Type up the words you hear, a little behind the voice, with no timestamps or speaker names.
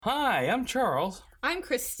Hi, I'm Charles. I'm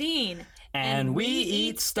Christine. And we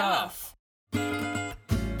eat stuff.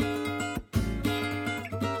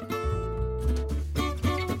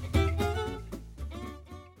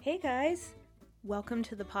 Hey guys! Welcome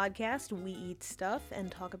to the podcast We Eat Stuff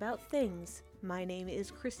and Talk About Things. My name is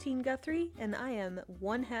Christine Guthrie and I am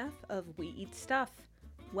one half of We Eat Stuff.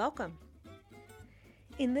 Welcome!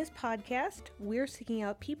 In this podcast, we're seeking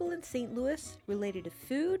out people in St. Louis related to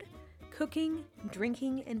food, cooking,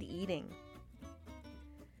 drinking, and eating.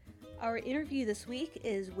 Our interview this week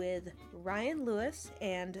is with Ryan Lewis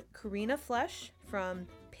and Karina Flesh from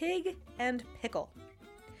Pig and Pickle.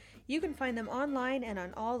 You can find them online and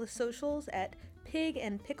on all the socials at Pig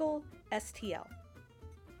and Pickle STL.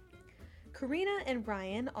 Karina and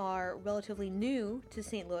Ryan are relatively new to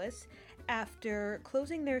St. Louis after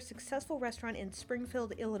closing their successful restaurant in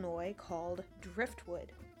Springfield, Illinois called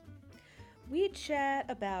Driftwood. We chat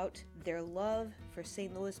about their love for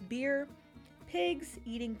St. Louis beer, pigs,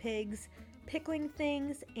 eating pigs, pickling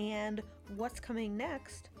things, and what's coming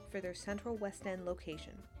next for their Central West End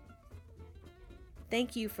location.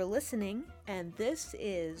 Thank you for listening, and this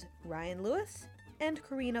is Ryan Lewis and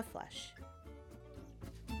Karina Flesh.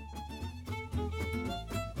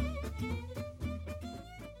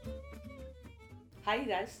 Hi, you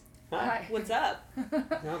guys. Hi. What's up?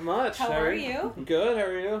 Not much. How are you? Good, how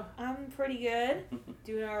are you? I'm pretty good.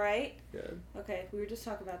 Doing all right? Good. Okay, we were just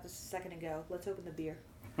talking about this a second ago. Let's open the beer.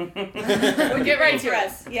 We'll get right to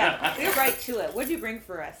us. Yeah, we're right to it. What'd you bring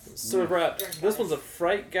for us? So we brought, this one's a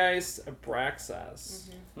Freitgeist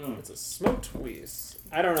Abraxas. Mm-hmm. It's a smoked Weiss.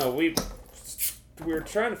 I don't know, we were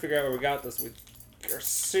trying to figure out where we got this. We're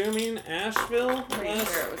assuming Asheville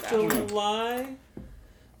last July.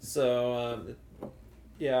 So,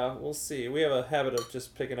 yeah, we'll see. We have a habit of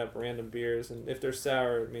just picking up random beers, and if they're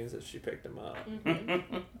sour, it means that she picked them up.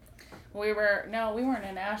 Mm-hmm. we weren't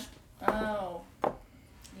in Oh.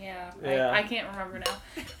 Yeah. I can't remember now.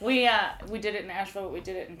 We did it in Asheville, but we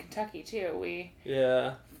did it in Kentucky too. We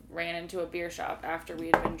ran into a beer shop after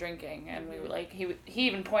we had been drinking, and we were like, he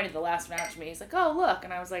even pointed the last one out to me. He's like, "Oh, look,"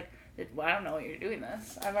 and I was like, "Well, I don't know what you're doing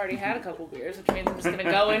this. I've already had a couple beers, which means I'm just gonna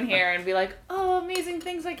go in here and be like, oh, amazing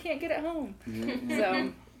things I can't get at home."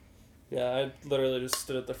 So. Yeah, I literally just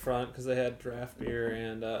stood at the front because they had draft beer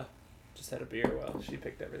and just had a beer while she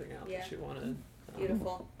picked everything out that she wanted.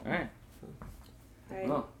 Beautiful. All right.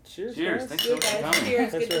 Well, cheers. Cheers. Guys. Thanks so much for coming.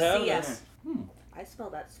 Cheers. Thanks Good for to having see us. us. I smell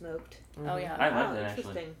that smoked. Oh, yeah. I like that,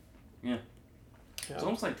 interesting. actually. Yeah. It's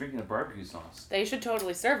almost like drinking a barbecue sauce. They should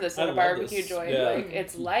totally serve this at I a love barbecue this. joint. Yeah. Like,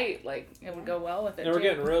 it's light. Like, it would go well with it, And we're too.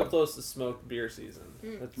 getting real close to smoked beer season.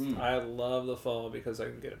 I love the fall because I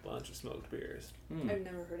can get a bunch of smoked beers. I've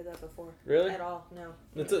never heard of that before. Really? At all, no.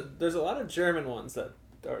 There's a lot of German ones that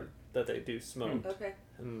they do smoked. Okay.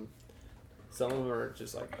 And some of them are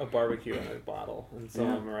just like a barbecue in a bottle, and some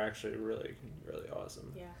of them are actually really, really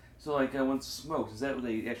awesome. Yeah. So, like, when it's smoked, is that what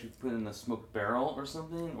they actually put in a smoked barrel or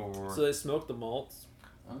something? Or So they smoke the malts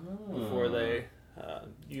before they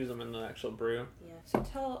use them in the actual brew. Yeah. So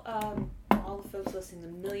tell all the folks listening,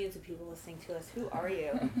 the millions of people listening to us, who are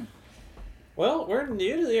you? Well, we're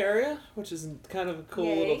new to the area, which is kind of a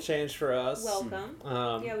cool little change for us. Welcome.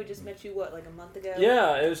 Yeah, we just met you, like a month ago?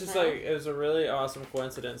 Yeah, it was just it was a really awesome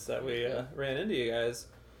coincidence that we ran into you guys.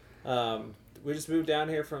 We just moved down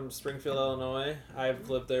here from Springfield, Illinois.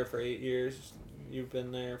 I've lived there for 8 years. You've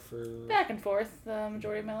been there for... Back and forth the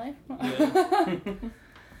majority of my life. Yeah.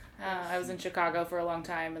 I was in Chicago for a long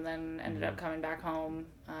time and then ended up coming back home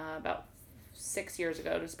about 6 years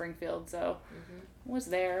ago to Springfield. So was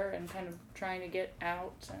there and kind of trying to get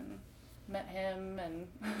out and met him and...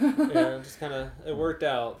 Yeah, just kind of... It worked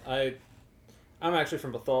out. I'm actually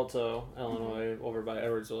from Bethalto, Illinois, over by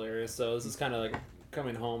Edwardsville area. So this is kind of like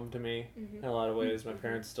coming home to me in a lot of ways. My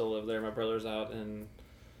parents still live there. My brother's out in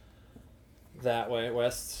that way,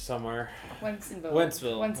 west somewhere.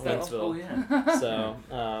 Wentzville. Oh, yeah. So,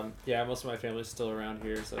 most of my family's still around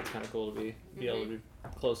here, so it's kind of cool to be able to be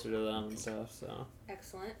closer to them and stuff. So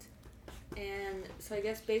excellent. And so I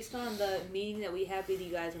guess based on the meeting that we had with you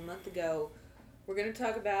guys a month ago, we're going to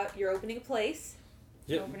talk about you're opening a place.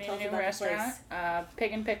 Yep. Opening a new restaurant,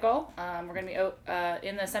 Pig and Pickle. We're going to be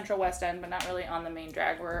in the Central West End, but not really on the main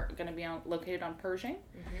drag. We're going to be located on Pershing.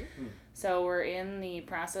 So we're in the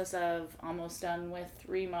process of almost done with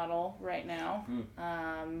remodel right now.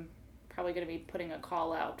 Probably going to be putting a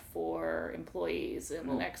call out for employees in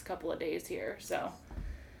the next couple of days here. So.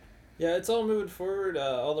 Yeah, it's all moving forward.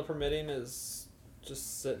 All the permitting is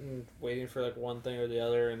just sitting, waiting for like one thing or the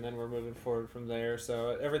other, and then we're moving forward from there.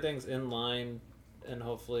 So everything's in line. And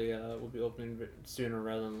hopefully we'll be opening sooner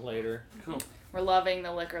rather than later. Cool. we're loving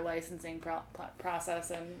the liquor licensing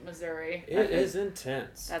process in Missouri. It is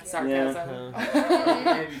intense. That's sarcasm.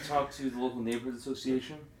 Have you talked to the local neighborhood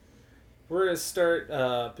association? We're going to start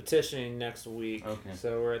petitioning next week. Okay.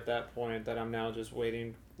 So we're at that point that I'm now just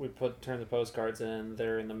waiting. We turn the postcards in.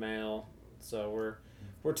 They're in the mail. So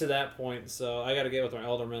we're to that point. So I got to get with my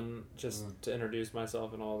alderman just to introduce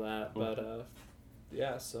myself and all that. But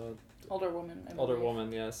yeah, so older woman. Older woman,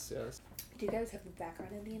 yes. Do you guys have a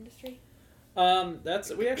background in the industry?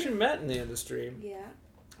 We actually met in the industry. Yeah.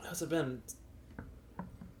 How's it been?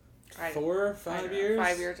 4 or 5 years?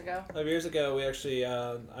 5 years ago. 5 years ago, we actually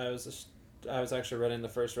I was actually running the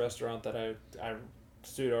first restaurant that I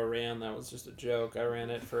pseudo ran. That was just a joke. I ran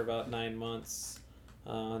it for about 9 months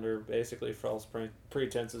under basically false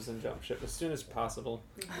pretenses and jump ship as soon as possible.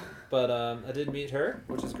 But I did meet her,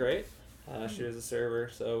 which is great. She was a server,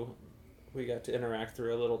 so we got to interact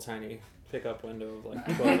through a little tiny pickup window of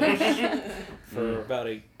like 12 inch for about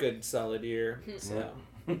a good solid year. So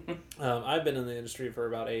I've been in the industry for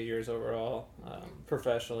about 8 years overall,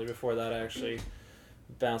 professionally. Before that, I actually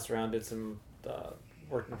bounced around, did some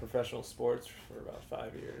worked in professional sports for about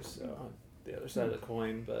 5 years, so on the other side of the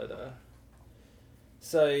coin. But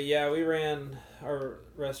so yeah, we ran our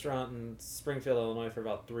restaurant in Springfield, Illinois for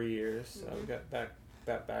about 3 years. So we got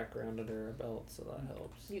that background under our belt, so that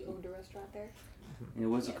helps. You owned a restaurant there? Yeah,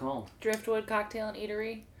 what's it called? Driftwood Cocktail and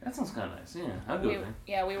Eatery. That sounds kind of nice. Yeah, I'll go there.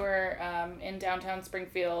 Yeah, we were in downtown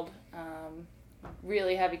Springfield.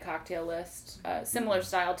 Really heavy cocktail list. Similar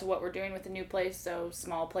style to what we're doing with the new place. So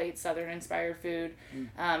small plates, Southern-inspired food.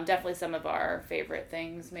 Definitely some of our favorite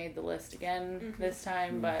things made the list again this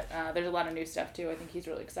time. But there's a lot of new stuff, too. I think he's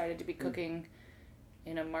really excited to be cooking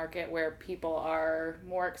in a market where people are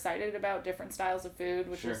more excited about different styles of food,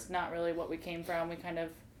 which is not really what we came from. We kind of...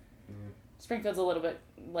 Springfield's a little bit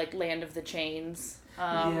like land of the chains.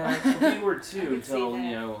 Yeah, we were too until,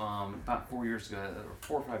 about 4 years ago, or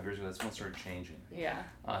 4 or 5 years ago, that's when it started changing. Yeah.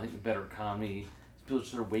 I think the better economy, people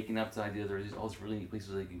started waking up to the idea there are all these really neat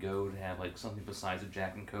places they could go to have like something besides a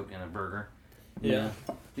Jack and Coke and a burger. Yeah.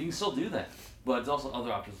 You can still do that, but there's also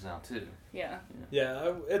other options now too. Yeah.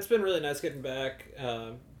 Yeah, it's been really nice getting back,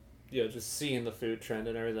 just seeing the food trend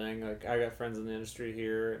and everything. Like, I got friends in the industry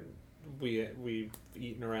here, and we've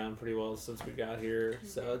eaten around pretty well since we got here,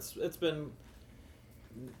 so it's been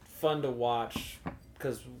fun to watch,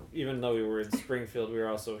 because even though we were in Springfield, we were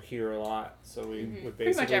also here a lot, so we would basically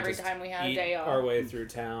pretty much every just time we had a eat day off our way through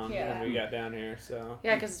town when we got down here. So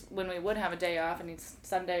yeah, because when we would have a day off and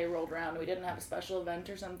Sunday rolled around and we didn't have a special event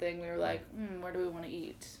or something, we were like, where do we want to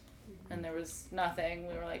eat? And there was nothing.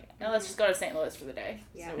 We were like, let's just go to St. Louis for the day.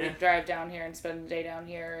 So we'd drive down here and spend the day down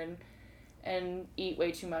here and eat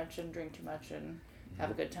way too much and drink too much and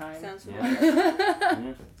have a good time. Sounds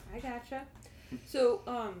familiar. I gotcha. So,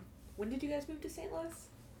 when did you guys move to St. Louis?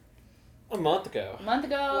 A month ago.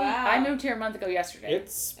 Wow. I moved here a month ago yesterday.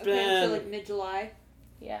 It's been... so like mid-July?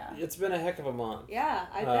 Yeah. It's been a heck of a month. Yeah,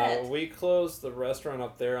 I bet. We closed the restaurant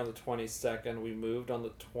up there on the 22nd. We moved on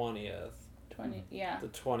the 20th. The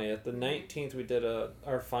 20th. The 19th we did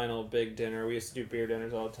our final big dinner. We used to do beer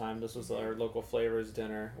dinners all the time. This was our local flavors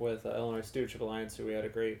dinner with Illinois Stewardship Alliance, who we had a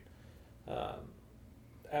great,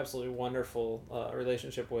 absolutely wonderful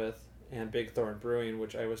relationship with, and Big Thorn Brewing,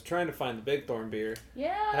 which I was trying to find the Big Thorn beer.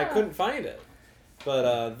 Yeah. And I couldn't find it.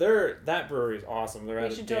 But that brewery is awesome. They're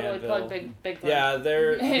out of Danville. We should totally plug Big Thorn. Yeah,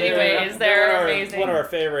 they're amazing. One of our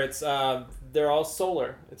favorites. They're all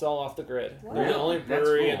solar. It's all off the grid. Wow. They're the only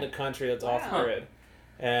brewery in the country that's off the grid.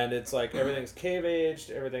 And it's like everything's cave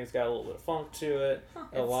aged, everything's got a little bit of funk to it.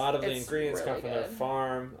 A lot of the ingredients come from their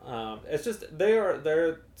farm. It's just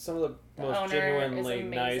they're some of the most genuinely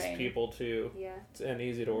nice people too. Yeah. And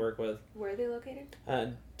easy to work with. Where are they located?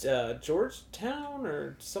 Georgetown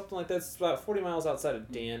or something like that. It's about 40 miles outside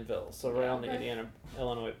of Danville, so right on the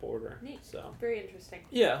Indiana-Illinois border. Neat. So very interesting.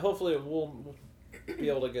 Yeah, hopefully we'll be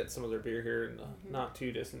able to get some of their beer here in the not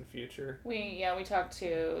too distant future. We talked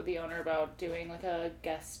to the owner about doing like a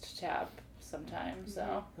guest tap sometime,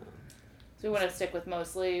 so we want to stick with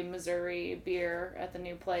mostly Missouri beer at the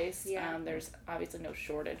new place. There's obviously no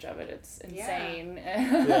shortage of it. It's insane.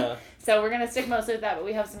 So we're going to stick mostly with that, but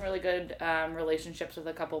we have some really good relationships with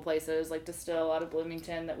a couple places, like Distill out of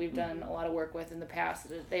Bloomington that we've done a lot of work with in the past.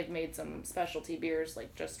 They've made some specialty beers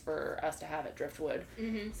like just for us to have at Driftwood.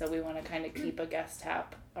 So we want to kind of keep a guest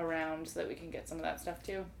tap around so that we can get some of that stuff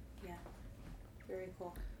too. Yeah. Very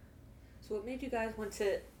cool. So what made you guys want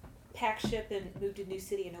to pack ship and move to a new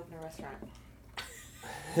city and open a restaurant?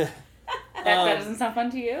 That doesn't sound fun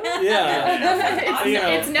to you?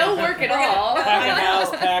 Yeah. It's no work at all. Pack a house,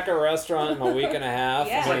 pack a restaurant in a week and a half.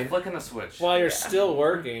 Yeah. It's like flicking a switch. While you're still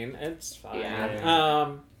working, it's fine.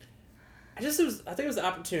 Yeah. I think it was the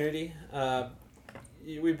opportunity.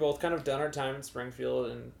 We both kind of done our time in Springfield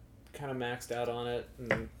and kind of maxed out on it.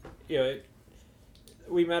 And,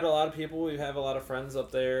 we met a lot of people. We have a lot of friends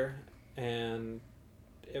up there. And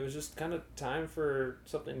it was just kind of time for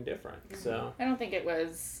something different. So I don't think it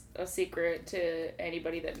was a secret to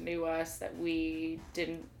anybody that knew us that we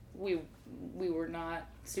were not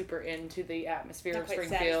super into the atmosphere of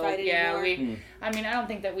Springfield. I mean, I don't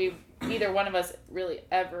think that either one of us really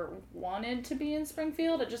ever wanted to be in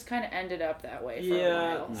Springfield. It just kind of ended up that way for a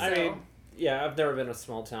while. So. I mean, I've never been a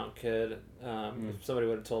small town kid. If somebody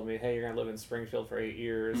would have told me, hey, you're going to live in Springfield for 8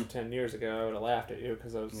 years, 10 years ago, I would have laughed at you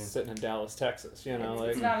because I was sitting in Dallas, Texas,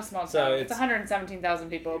 It's not a small town. It's 117,000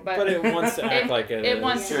 people, but it wants to act like it is. It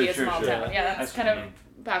wants to be a small town. Yeah, that's kind of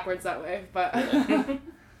backwards that way, but...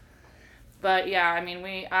 But yeah, I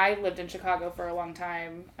mean, I lived in Chicago for a long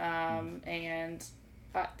time, and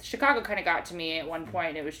Chicago kind of got to me at one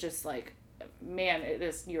point. It was just like, man,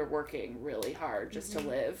 you're working really hard just to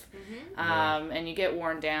live, and you get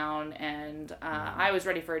worn down. And I was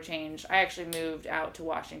ready for a change. I actually moved out to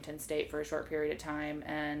Washington State for a short period of time,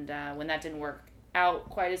 and when that didn't work out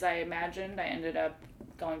quite as I imagined, I ended up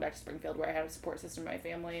going back to Springfield, where I had a support system in my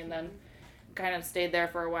family, and then kind of stayed there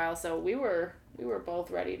for a while. So we were both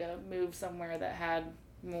ready to move somewhere that had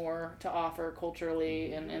more to offer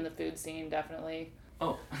culturally and in the food scene, definitely.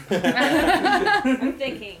 Oh. I'm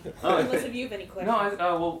thinking. Unless if you have any questions.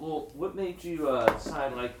 No, well, what made you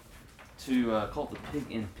decide to call it the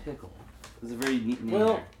Pig and Pickle? It's a very neat name.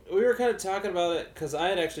 Well, we were kind of talking about it because I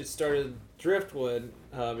had actually started Driftwood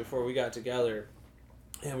before we got together,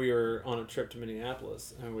 and we were on a trip to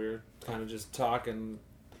Minneapolis, and we were kind of just talking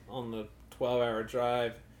on the 12-hour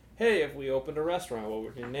drive. Hey, if we opened a restaurant, what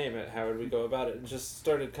would you name it? How would we go about it? And just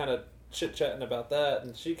started kind of chit-chatting about that,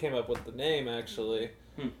 and she came up with the name, actually.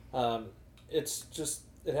 It's just,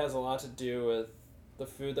 it has a lot to do with the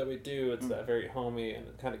food that we do. It's that very homey, and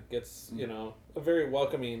it kind of gets, a very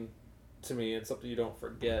welcoming to me. It's something you don't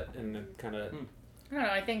forget, and it kind of... I don't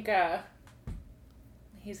know, I think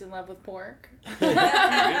he's in love with pork.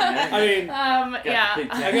 I mean,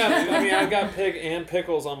 I got pig and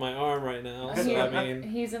pickles on my arm right now. So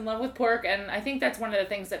he's in love with pork, and I think that's one of the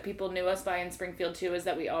things that people knew us by in Springfield too, is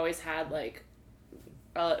that we always had like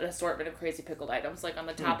an assortment of crazy pickled items. Like on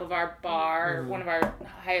the top of our bar, one of our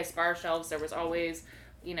highest bar shelves, there was always,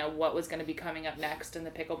 what was going to be coming up next in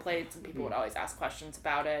the pickle plates, and people would always ask questions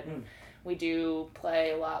about it. And we do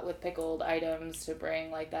play a lot with pickled items to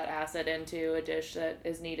bring like that acid into a dish that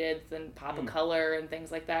is needed, then pop a color and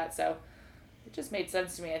things like that. So it just made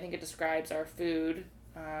sense to me. I think it describes our food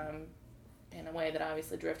in a way that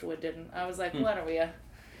obviously Driftwood didn't. I was like, what are we,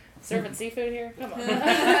 serving seafood here? Come on.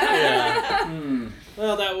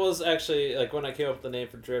 Well, that was actually, like, when I came up with the name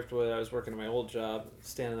for Driftwood, I was working at my old job,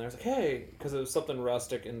 standing there, I was like, hey, because it was something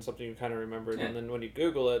rustic and something you kind of remembered. And then when you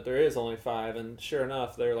Google it, there is only 5, and sure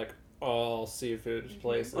enough, they're like all seafood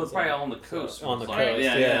places. Well, it's probably all on the coast. So, on the coast,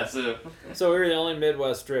 yeah. So we were the only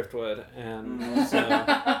Midwest Driftwood, and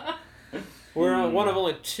so we're one of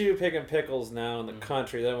only 2 Pig and Pickles now in the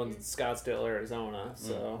country. That one's in Scottsdale, Arizona.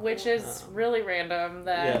 So which is really random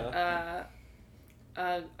that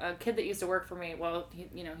a kid that used to work for me. Well,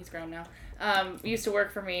 he's grown now. Used to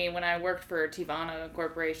work for me when I worked for Tivana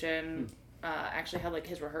Corporation. Actually had like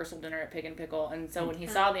his rehearsal dinner at Pig and Pickle, and so when he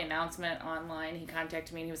saw the announcement online, he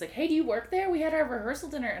contacted me and he was like, hey, do you work there? We had our rehearsal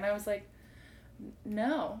dinner. And I was like,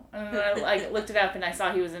 no. And then I looked it up and I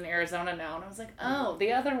saw he was in Arizona now, and I was like, oh,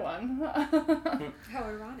 the other one. How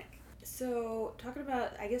ironic. So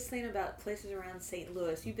thinking about places around St.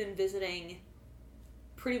 Louis, you've been visiting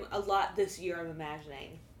a lot this year, I'm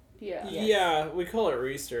imagining. Yeah. Yes. Yeah, we call it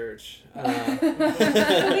research. Yeah.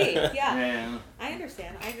 I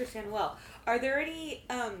understand well. Are there any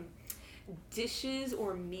dishes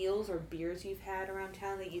or meals or beers you've had around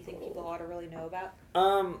town that you think people ought to really know about?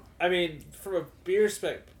 I mean, from a beer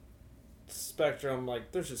spectrum,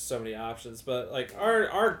 like, there's just so many options, but like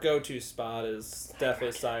our go-to spot is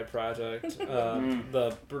definitely Side Project,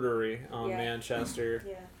 the brewery on Manchester.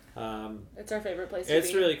 Yeah. It's our favorite place to be.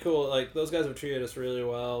 It's really cool. Like, those guys have treated us really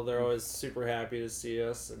well. They're always super happy to see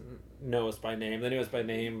us and know us by name. They knew us by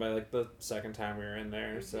name by like the second time we were in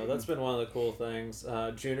there. So that's been one of the cool things.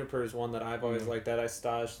 Juniper is one that I've always liked. That I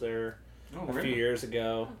staged there a few years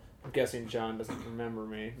ago. I'm guessing John doesn't remember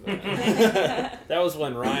me. But that was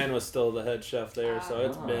when Ryan was still the head chef there, so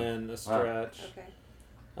it's been a stretch.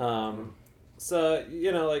 Okay. So,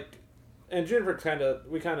 like, and Juniper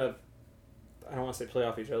we kind of I don't want to say play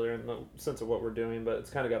off each other in the sense of what we're doing, but it's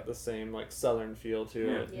kind of got the same like southern feel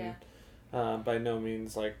to it. Yeah. And, by no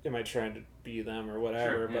means like am I trying to be them or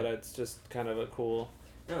whatever, but it's just kind of a cool.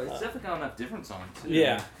 No, it's definitely got enough difference on it too.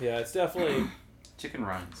 Yeah, it's definitely chicken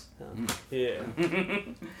rinds. Yeah.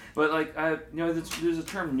 But like there's a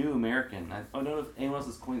term New American. I don't know if anyone else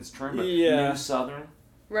has coined this term, but New Southern.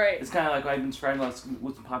 Right. It's kind of like I've been describing what's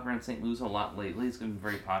been popular in St. Louis a lot lately. It's been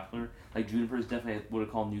very popular. Like Juniper is definitely what I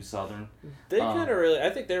call New Southern. They kind of really, I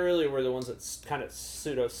think they really were the ones that kind of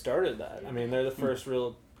pseudo started that. I mean, they're the first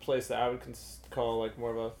real place that I would call like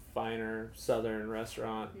more of a finer Southern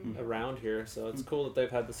restaurant around here. So it's cool that they've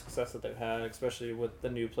had the success that they've had, especially with the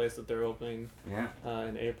new place that they're opening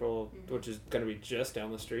in April, which is going to be just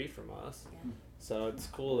down the street from us. Yeah. So it's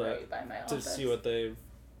cool to see what they've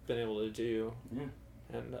been able to do. Yeah.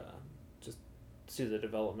 And just see the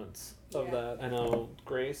developments of that. I know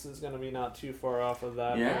Grace is going to be not too far off of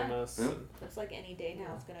that premise. Yeah. Looks like any day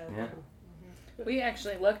now it's going to open. Yeah. Mm-hmm. We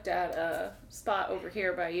actually looked at a spot over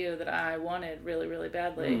here by you that I wanted really, really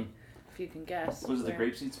badly. If you can guess. Was it the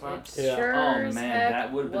grapeseed spot? Sure oh man,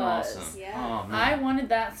 that would have been awesome. Yeah. Oh man. I wanted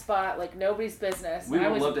that spot like nobody's business. We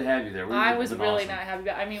would love to have you there. I was really not happy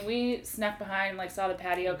about. I mean, we snuck behind and like saw the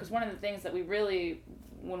patio because one of the things that we really,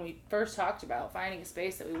 when we first talked about finding a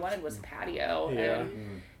space that we wanted was a patio,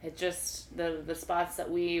 and it just the spots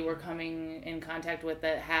that we were coming in contact with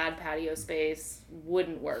that had patio space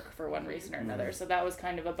wouldn't work for one reason or another. So that was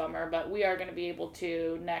kind of a bummer. But we are going to be able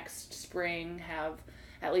to next spring have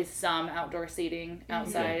at least some outdoor seating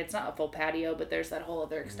outside. It's not a full patio, but there's that whole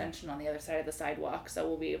other extension on the other side of the sidewalk, so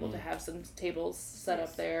we'll be able to have some tables set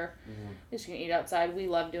up there. Just you can eat outside. We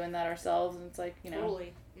love doing that ourselves, and it's like, you know.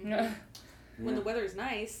 Totally. When the weather's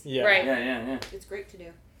nice. Yeah. Right. Yeah. It's great to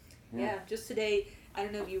do. Yeah. Just today, I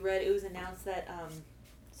don't know if you read, it was announced that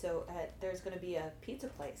there's going to be a pizza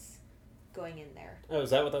place going in there. Oh,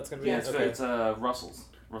 is that what that's going to be? Yeah, it's Russell's.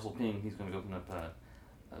 Russell Ping. He's going to open up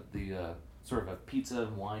the sort of a pizza,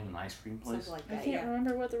 wine, and ice cream place. Something like that. I can't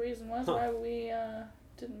remember what the reason was why we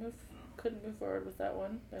couldn't move forward with that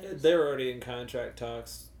one. They were already in contract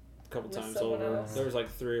talks a couple times over. Else. There was like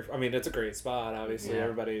 3 or 4. I mean, it's a great spot. Obviously,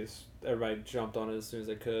 everybody jumped on it as soon as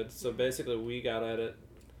they could. So basically, we got at it.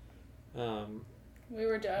 We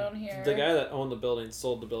were down here. The guy that owned the building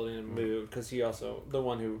sold the building and moved because he also, the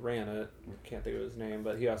one who ran it, can't think of his name,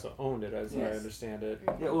 but he also owned it as I understand it.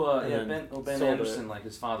 Yeah, well, Ben Anderson, like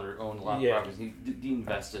his father, owned a lot of properties. He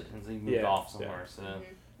invested and he moved off somewhere. So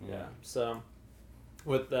so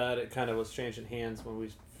with that, it kind of was changing hands when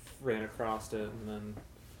we ran across it, and then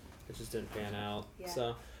it just didn't pan out. Yeah.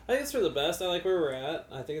 So I think it's for the best. I like where we're at.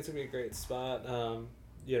 I think it's gonna be a great spot.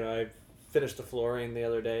 I finished the flooring the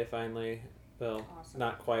other day finally. Well,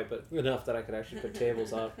 not quite, but enough that I could actually put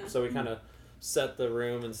tables up. So we kind of set the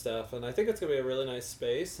room and stuff, and I think it's going to be a really nice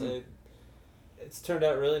space. It's turned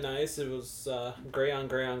out really nice. It was gray on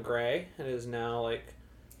gray on gray, and it is now like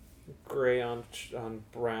gray on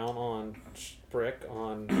brown on brick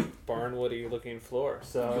on barnwoody looking floor.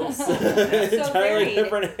 So it's an entirely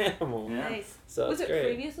different animal. Yeah. Nice. So was it great.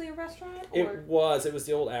 Previously a restaurant? Or? It was. It was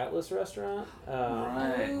the old Atlas restaurant.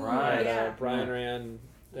 Right. Brian ran.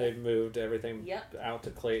 They moved everything out to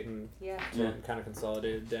Clayton to kind of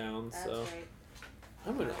consolidated down. That's so right.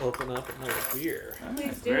 I'm going to open up another beer.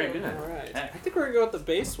 Please do. Very good. All right. I think we're going to go with the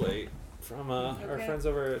base weight from our friends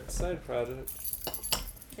over at Side Project.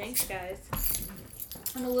 Thanks, guys.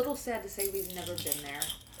 I'm a little sad to say we've never been there.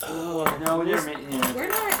 Oh, no, we're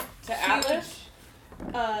not to Atlas.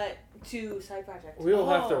 To Side Project. We'll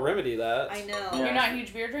have to remedy that. I know. Yeah. You're not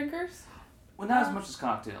huge beer drinkers? Well, not as much as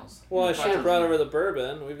cocktails. Well, I should have brought over the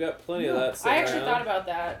bourbon. We've got plenty of that. I actually thought about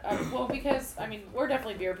that. Because, we're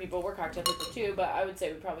definitely beer people. We're cocktail people too, but I would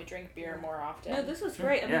say we probably drink beer more often. No, this was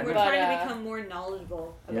great. We're trying to become more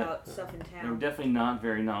knowledgeable about stuff in town. And we're definitely not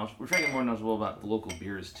very knowledgeable. We're trying to get more knowledgeable about the local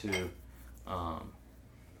beers too. And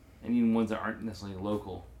even ones that aren't necessarily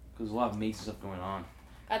local. Because there's a lot of Macy stuff going on.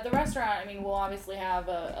 At the restaurant, we'll obviously have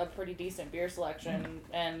a pretty decent beer selection.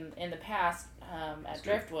 And in the past, at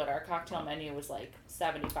Driftwood, our cocktail menu was like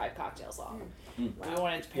 75 cocktails long. We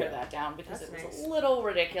wanted to pare that down because it was a little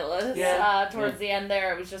ridiculous. Towards the end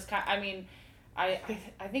there, it was just kind of,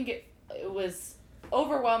 I think it was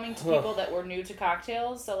overwhelming to people that were new to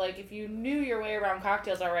cocktails. So, like, if you knew your way around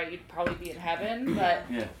cocktails all right, you'd probably be in heaven. But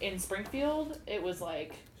in Springfield, it was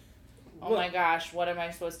like, oh my gosh, what am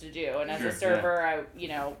I supposed to do? And as a server, I,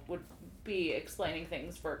 would be explaining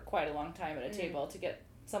things for quite a long time at a table to get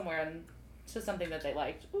somewhere to something that they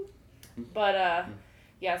liked. But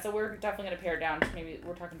Yeah, so we're definitely going to pare down to maybe,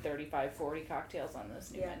 we're talking 35, 40 cocktails on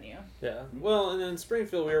this new menu. Yeah. Well, and in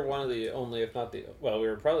Springfield, we were one of the only, if not the, well, we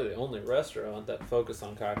were probably the only restaurant that focused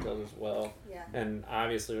on cocktails as well. Yeah. And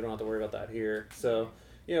obviously, we don't have to worry about that here. So,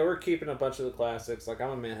 we're keeping a bunch of the classics. Like,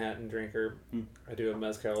 I'm a Manhattan drinker. I do a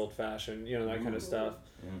Mezcal Old Fashioned, that kind of stuff.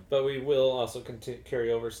 But we will also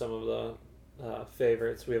carry over some of the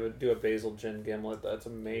favorites. We do a basil gin gimlet that's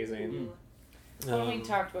amazing. When we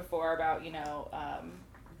talked before about,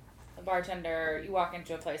 a bartender, you walk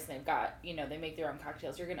into a place and they've got, they make their own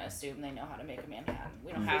cocktails, you're going to assume they know how to make a Manhattan.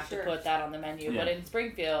 We don't have to put that on the menu. But in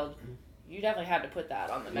Springfield, you definitely had to put that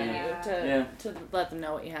on the menu to let them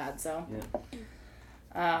know what you had. So,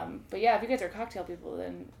 but yeah, if you guys are cocktail people,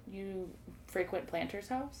 then you frequent Planter's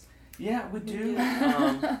House? Yeah, we do.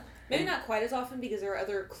 Maybe not quite as often because there are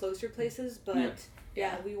other closer places, but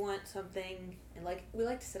we want something, and we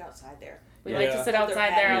like to sit outside there. We like to sit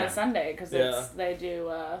outside there on a Sunday because they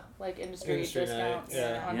do industry discounts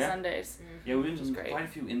on Sundays. Yeah, we've been to quite a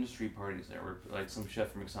few industry parties there where some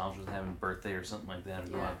chef from McDonald's was having a birthday or something like that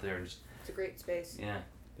and go out there and just... It's a great space. Yeah.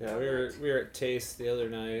 Yeah, we were at Taste the other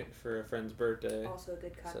night for a friend's birthday. Also a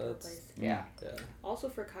good cocktail place. Yeah. Also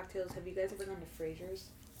for cocktails, have you guys ever gone to Fraser's?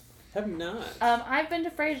 Have not. I've been to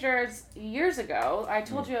Fraser's years ago. I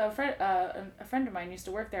told you a friend of mine used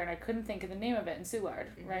to work there, and I couldn't think of the name of it in Soulard,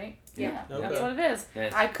 right? Yeah, that's what it is.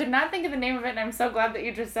 Yes. I could not think of the name of it, and I'm so glad that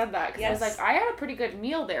you just said that because I was like, I had a pretty good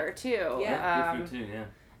meal there too. Yeah, good food too. Yeah,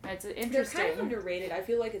 it's interesting. They're kind of underrated. I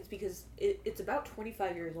feel like it's because it's about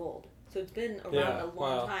 25 years old. So it's been around a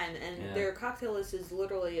long time, and their cocktail list is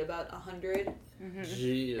literally about 100.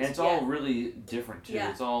 Jeez. And it's all really different too.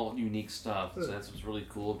 It's all unique stuff, so that's what's really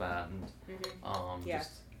cool about it. And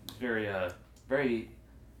just very very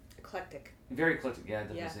eclectic. Very eclectic, yeah.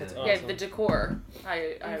 That's awesome. Yeah, the decor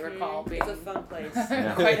I recall being it's a fun place.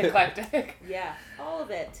 Quite eclectic. Yeah, all of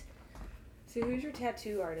it. So who's your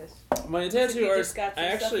tattoo artist? My tattoo artist. Just got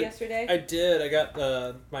some stuff yesterday. I did. I got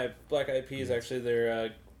my black eyed peas. Actually,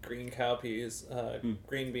 they're green cowpeas,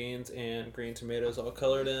 green beans, and green tomatoes all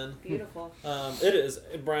colored in. Beautiful. It is.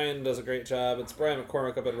 Brian does a great job. It's Brian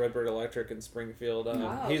McCormick up at Redbird Electric in Springfield.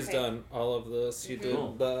 He's done all of this. He did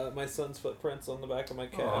my son's footprints on the back of my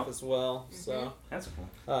calf as well. So that's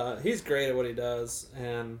cool. He's great at what he does,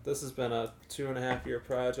 and this has been a 2.5-year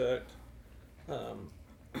project.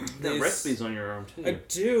 The recipes on your arm too. I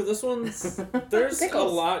do. This one's there's a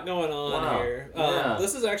lot going on here.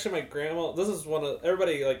 This is actually my grandma. This is one of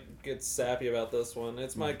everybody gets sappy about this one.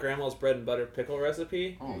 It's my grandma's bread and butter pickle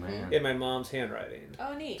recipe. Oh man! In my mom's handwriting.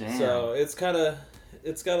 Oh neat. Damn. So it's got a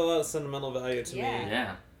lot of sentimental value to me.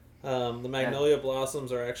 Yeah. The magnolia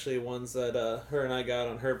blossoms are actually ones that her and I got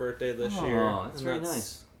on her birthday this year. Oh, that's very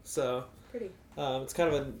nice. So pretty. It's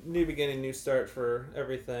kind of a new beginning, new start for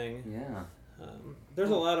everything. Yeah.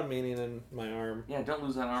 There's a lot of meaning in my arm. Yeah, don't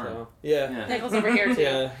lose that arm. So, yeah. Pickle's over here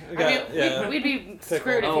too. We'd be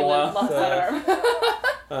screwed if you lost that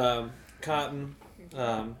arm. Cotton.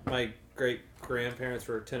 My great grandparents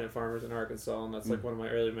were tenant farmers in Arkansas, and that's one of my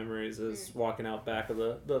early memories is walking out back of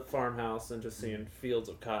the farmhouse and just seeing fields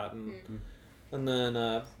of cotton. And then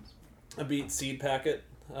a beet seed packet.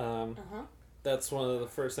 That's one of the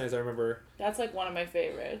first things I remember. That's one of my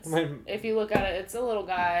favorites. If you look at it, it's a little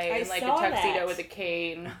guy in a tuxedo with a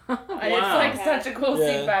cane. And it's such a cool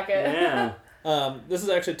seed packet. Yeah. This is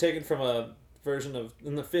actually taken from a version of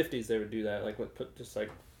in the 50s. They would do that, put just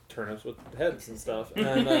turnips with heads and stuff.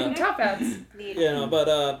 And top hats.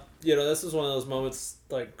 But this is one of those moments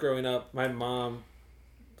growing up. My mom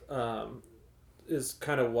is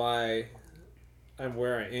kind of why I'm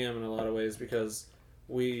where I am in a lot of ways because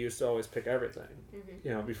we used to always pick everything.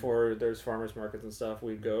 Before there's farmers markets and stuff,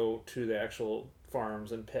 we'd go to the actual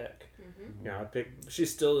farms and pick. I'd pick. She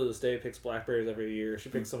still to this day picks blackberries every year. She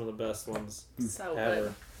picks some of the best ones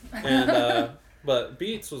ever. Good. And but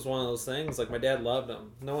beets was one of those things. My dad loved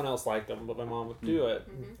them. No one else liked them, but my mom would do it,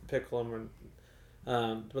 pickle them.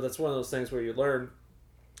 And but that's one of those things where you learn.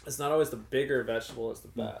 It's not always the bigger vegetable is the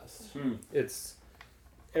best. It's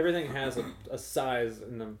everything has a size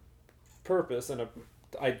and a purpose and a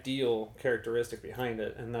ideal characteristic behind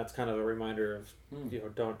it, and that's kind of a reminder of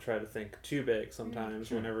don't try to think too big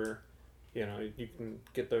sometimes whenever you can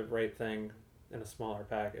get the right thing in a smaller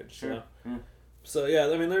package. So yeah,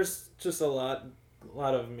 I mean there's just a lot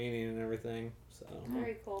of meaning and everything. So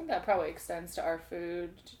very cool. That probably extends to our food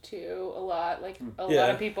too a lot. A lot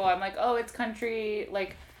of people I'm oh, it's country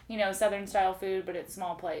Southern style food, but it's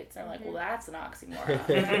small plates. And I'm well, that's an oxymoron.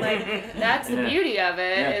 That's the beauty of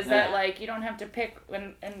it is that you don't have to pick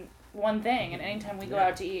and one thing. And anytime we go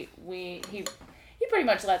out to eat, he pretty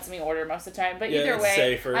much lets me order most of the time, but either it's way,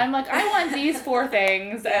 safer. I'm like, I want these 4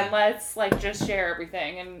 things, and let's like just share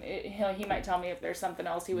everything. And he might tell me if there's something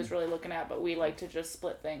else he was really looking at, but we like to just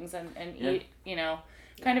split things and eat,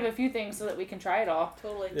 kind of a few things so that we can try it all.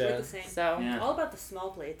 Totally, we're the same. So all about the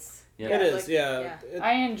small plates. Yeah. It is,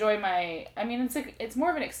 I enjoy it's more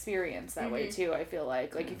of an experience that way too. I feel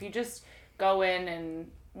like if you just go in and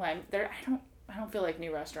I don't feel like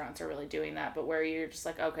new restaurants are really doing that, but where you're just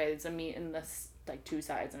like, okay, it's a meat and this like 2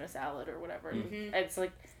 sides and a salad or whatever. Mm-hmm. It's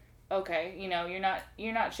like, okay,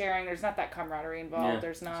 you're not sharing. There's not that camaraderie involved.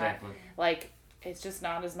 There's not like, it's just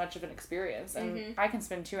not as much of an experience. And I can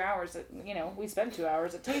spend 2 hours we spent 2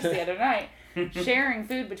 hours at Taste the other night sharing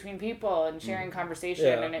food between people and sharing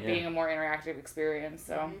conversation and it being a more interactive experience.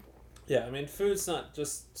 So yeah, I mean, food's not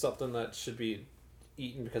just something that should be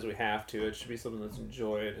eaten because we have to. It should be something that's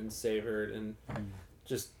enjoyed and savored and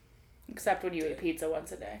just... Except when you eat pizza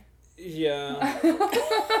once a day. Yeah.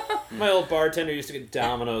 My old bartender used to get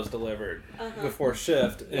Domino's delivered before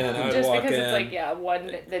shift, and I would just walk because in. It's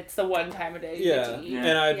like it's the one time a day you get to eat.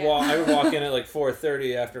 And I would walk in at like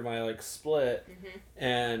 4:30 after my like split,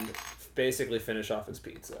 and basically finish off his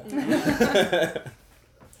pizza.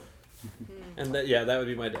 And that would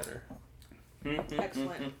be my dinner.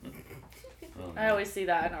 Excellent. I always see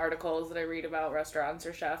that in articles that I read about restaurants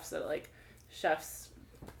or chefs that like chefs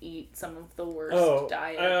eat some of the worst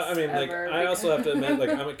diets ever. I also have to admit, like,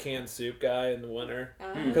 I'm a canned soup guy in the winter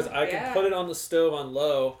because I can put it on the stove on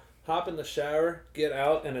low, hop in the shower, get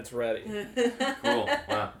out, and it's ready. Cool.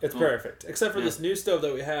 Wow. It's perfect. Except for this new stove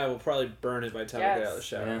that we have, we'll probably burn it by the time I get out of the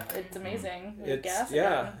shower. Yeah. It's amazing. It's gas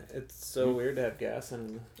it's so weird to have gas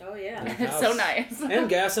in. Oh yeah. It's so nice. And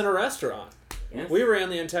gas in a restaurant. Yes. We ran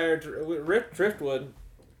the entire Driftwood.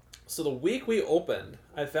 So the week we opened,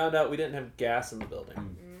 I found out we didn't have gas in the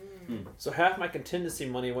building. So half my contingency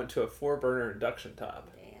money went to a 4-burner induction top.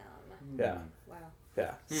 Damn. Yeah. Wow.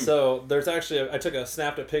 Yeah. So there's actually I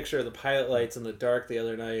snapped a picture of the pilot lights in the dark the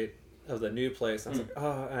other night of the new place. I was like,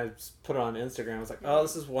 oh, and I just put it on Instagram. I was like, oh,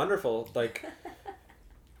 this is wonderful. Like,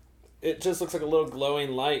 it just looks like a little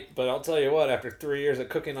glowing light. But I'll tell you what, after 3 years of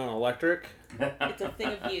cooking on electric, it's a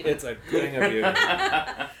thing of beauty. It's a thing of beauty.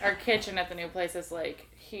 Our kitchen at the new place is like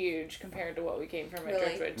huge compared to what we came from at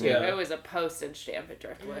Driftwood too. Yeah. It was a postage stamp at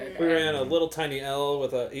Driftwood. We ran a little tiny L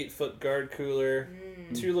with a 8-foot guard cooler,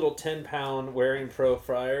 2 little 10-pound Wearing Pro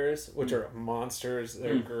fryers, which are monsters.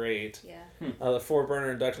 They're great. Yeah. The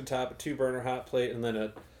 4-burner induction top, a 2-burner hot plate, and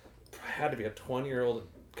then had to be a 20-year-old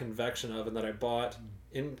convection oven that I bought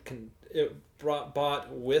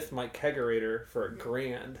bought with my kegerator for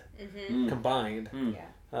 $1,000 combined.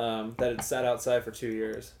 That had sat outside for 2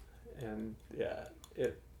 years, and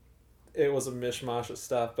it was a mishmash of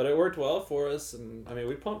stuff, but it worked well for us, and I mean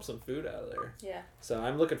we pumped some food out of there. Yeah. So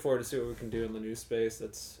I'm looking forward to see what we can do in the new space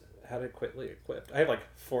that's adequately equipped. I have like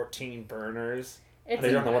 14 burners. I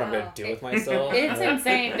don't know what I'm gonna do with myself. It's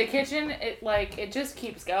insane. The kitchen, it just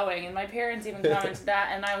keeps going, and my parents even commented that,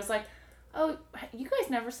 and I was like, oh, you guys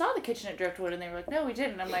never saw the kitchen at Driftwood? And they were like, no, we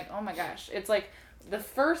didn't. I'm like, oh my gosh. It's like the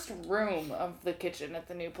first room of the kitchen at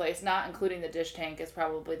the new place, not including the dish tank, is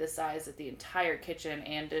probably the size that the entire kitchen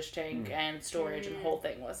and dish tank and storage and whole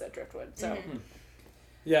thing was at Driftwood. So,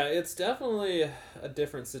 yeah, it's definitely a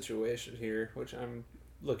different situation here, which I'm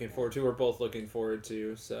looking forward to. We're both looking forward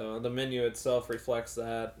to. So the menu itself reflects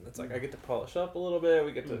that. It's like I get to polish up a little bit.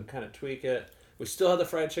 We get to kind of tweak it. We still have the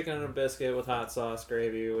fried chicken and a biscuit with hot sauce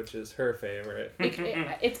gravy, which is her favorite.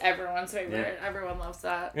 It's everyone's favorite. Yeah. Everyone loves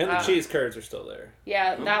that. And the cheese curds are still there.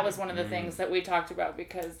 Yeah, that was one of the things that we talked about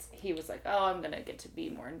because he was like, oh, I'm going to get to be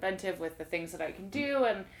more inventive with the things that I can do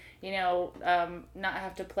and, not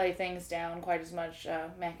have to play things down quite as much.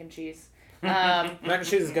 Mac and cheese. Mac and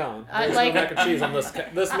cheese is gone. There's no mac and cheese on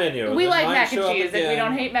this menu. We like mac and cheese. We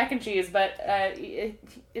don't hate mac and cheese, but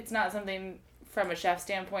it's not something from a chef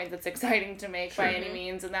standpoint that's exciting to make by any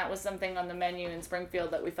means, and that was something on the menu in Springfield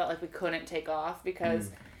that we felt like we couldn't take off because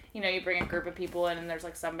you bring a group of people in and there's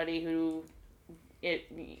like somebody who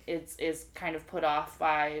is kind of put off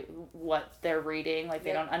by what they're reading, like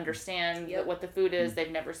they don't understand what the food is,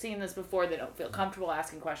 they've never seen this before, they don't feel comfortable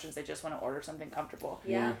asking questions, they just want to order something comfortable.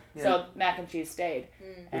 So mac and cheese stayed.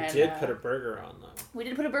 We did put a burger on though. We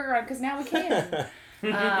did put a burger on because now we can.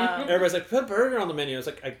 Everybody's like, put a burger on the menu. I was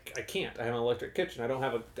like, I can't. I have an electric kitchen. I don't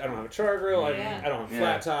have a char grill. I don't have a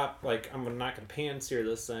flat top. Like, I'm not gonna pan sear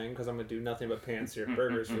this thing because I'm gonna do nothing but pan sear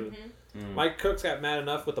burgers. My cooks got mad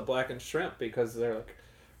enough with the blackened shrimp because they're like,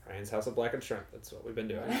 Ryan's House of Blackened Shrimp. That's what we've been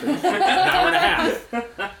doing for an hour and a half.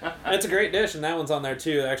 It's a great dish, and that one's on there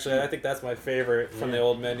too. Actually, I think that's my favorite from the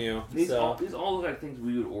old menu. These all look like things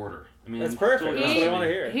we would order. I mean, that's perfect. That's what I want to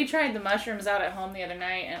hear. He tried the mushrooms out at home the other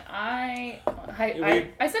night, and I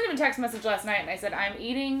sent him a text message last night, and I said, "I'm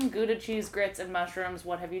eating Gouda cheese grits and mushrooms.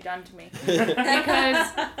 What have you done to me?" Because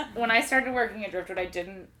when I started working at Driftwood, I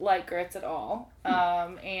didn't like grits at all,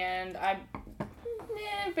 and I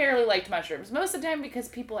barely liked mushrooms most of the time because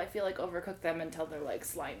people, I feel like, overcook them until they're like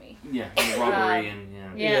slimy. Yeah, rubbery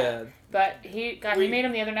yeah. But he made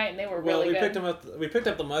them the other night and they were really good. We picked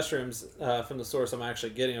up the mushrooms from the source I'm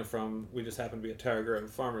actually getting them from. We just happened to be at Tower Grove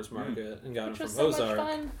Farmers Market and got them from so Ozark. Much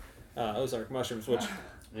fun. Ozark mushrooms, which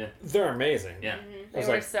they're amazing. Yeah, they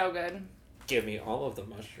were so good. Give me all of the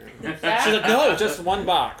mushrooms. She's like, no, just one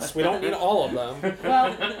box. We don't need all of them.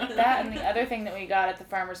 Well, that and the other thing that we got at the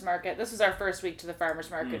farmer's market, this was our first week to the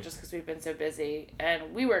farmer's market just because we've been so busy.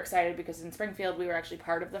 And we were excited because in Springfield, we were actually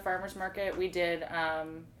part of the farmer's market. We did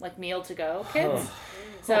like meal to go kits.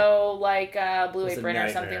 So like Blue Apron or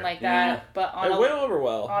something like that. But on it went over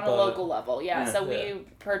well. On a local level, So we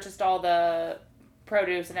purchased all the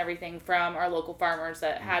produce and everything from our local farmers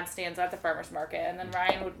that had stands at the farmers market, and then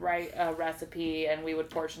Ryan would write a recipe and we would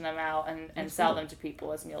portion them out and sell them to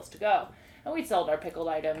people as meals to go. And we sold our pickled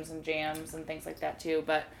items and jams and things like that too.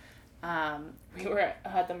 But we were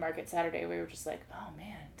at the market Saturday. We were just like, oh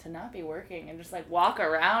man, to not be working and just like walk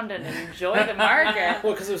around and enjoy the market.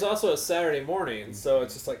 Well, because it was also a Saturday morning, so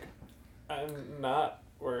it's just like I'm not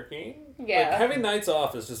working. Yeah. Like, having nights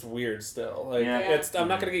off is just weird still. Like I'm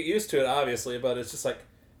not gonna get used to it obviously, but it's just like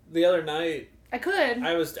the other night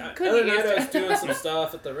I was doing some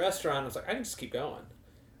stuff at the restaurant. I was like, I can just keep going.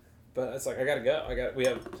 But it's like I gotta go. We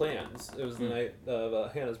have plans. It was the night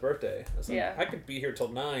of Hannah's birthday. I was like, I could be here till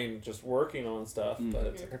 9 just working on stuff, but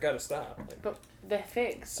it's like I gotta stop. Like, but the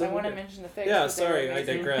figs. So I want to mention the figs. Yeah, sorry, I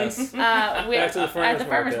digress. Back to the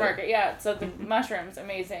farmer's market. Yeah, so the mushrooms,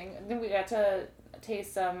 amazing. Then we got to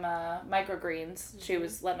taste some microgreens. She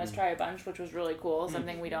was letting us try a bunch, which was really cool.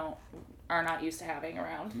 Something we are not used to having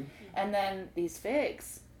around. And then these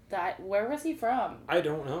figs. Where was he from? I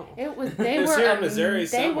don't know. They were Missouri.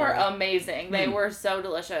 They were amazing. They were so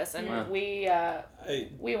delicious, and we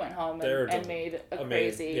went home and made a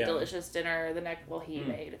crazy delicious dinner. He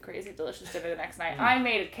made a crazy delicious dinner the next night. I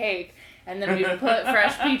made a cake, and then we put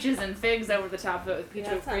fresh peaches and figs over the top of it with peach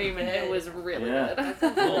whipped cream, and it was really good. That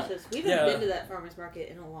sounds delicious. We haven't been to that farmer's market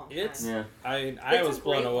in a long time. I was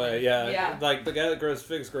blown away. Yeah, like the guy that grows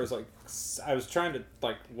figs grows like. I was trying to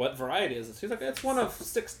like, what variety is this? He's like, it's one of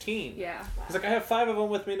 16. Yeah. He's like, I have 5 of them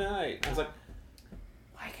with me tonight. I was like,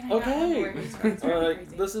 why can I not remember where he's from?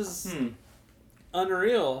 Like, this is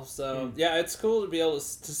unreal. So yeah, it's cool to be able to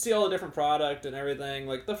see all the different product and everything.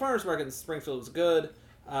 Like the farmers market in Springfield was good.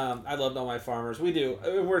 I loved all my farmers. We're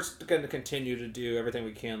going to continue to do everything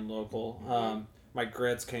we can local. My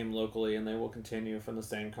grits came locally, and they will continue from the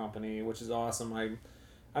same company, which is awesome.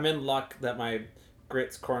 I'm in luck that my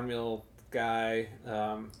grits cornmeal guy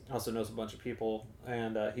also knows a bunch of people,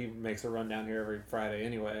 and he makes a run down here every Friday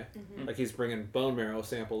anyway. Like he's bringing bone marrow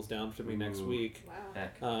samples down to me next week.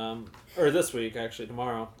 Wow. Or this week actually,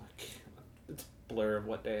 tomorrow. It's a blur of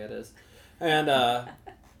what day it is. And I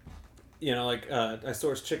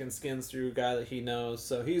source chicken skins through a guy that he knows,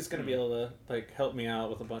 so he's gonna be able to like help me out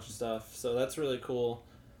with a bunch of stuff. So that's really cool.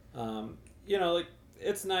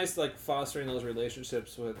 It's nice like fostering those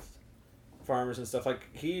relationships with farmers and stuff. Like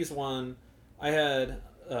he's one. I had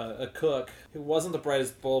a cook who wasn't the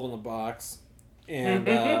brightest bulb in the box, and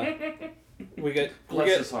we got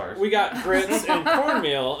grits and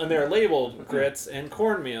cornmeal, and they're labeled grits and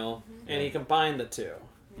cornmeal, and he combined the two.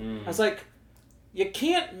 I was like, you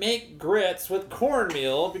can't make grits with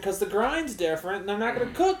cornmeal because the grind's different, and they're not going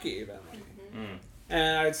to cook evenly.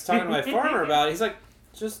 And I was talking to my farmer about it. He's like,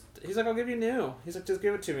 I'll give you new. He's like, just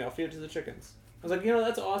give it to me. I'll feed it to the chickens. I was like,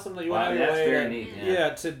 that's awesome that you went out of your way very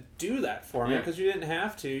neat, to do that for me, because you didn't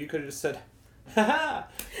have to. You could have just said, ha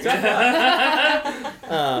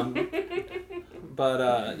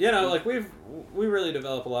but we really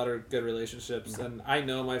develop a lot of good relationships, and I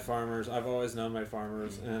know my farmers. I've always known my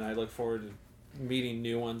farmers, and I look forward to meeting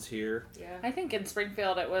new ones here. Yeah, I think in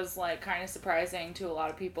Springfield it was like kind of surprising to a lot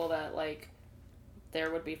of people that like there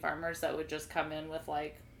would be farmers that would just come in with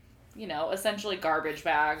like, essentially garbage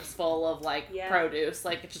bags full of like produce,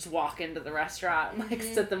 like just walk into the restaurant and like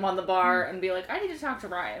sit them on the bar and be like, I need to talk to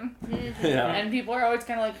Ryan. And people are always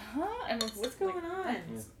kind of like, huh? And it's what's going on?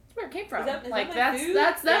 That's where it came from. Is like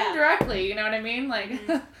that's them directly. You know what I mean? Like,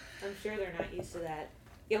 I'm sure they're not used to that.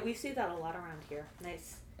 Yeah, we see that a lot around here.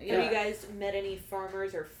 Nice. Yeah. Have you guys met any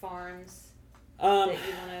farmers or farms that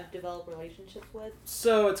you want to develop relationships with?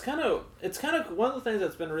 So it's kind of one of the things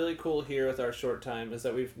that's been really cool here with our short time is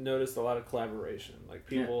that we've noticed a lot of collaboration, like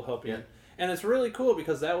people helping, and it's really cool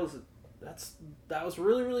because that was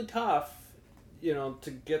really, really tough,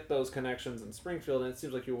 to get those connections in Springfield. And it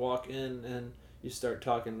seems like you walk in and you start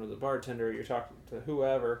talking with the bartender, you're talking to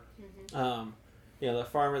whoever. The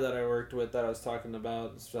farmer that I worked with that I was talking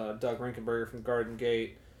about is Doug Rinkenberger from Garden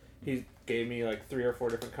Gate. He gave me like 3 or 4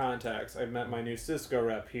 different contacts. I met my new Cisco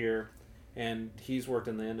rep here, and he's worked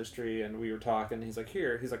in the industry, and we were talking. He's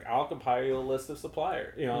like, I'll compile you a list of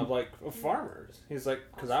suppliers, of farmers. He's like,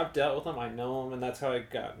 because I've dealt with them, I know them, and that's how I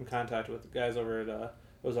got in contact with the guys over at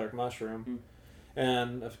Ozark Mushroom,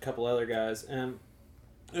 and a couple other guys. And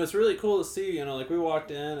it was really cool to see, we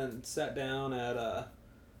walked in and sat down at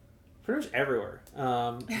pretty much everywhere.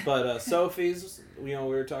 But Sophie's, we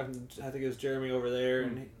were talking, I think it was Jeremy over there,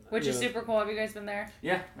 and which is super cool. Have you guys been there?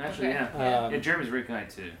 Yeah, actually, yeah. Jeremy's a great guy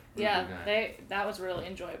too. Yeah, that was really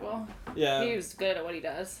enjoyable. Yeah. He was good at what he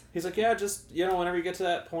does. He's like, yeah, just, whenever you get to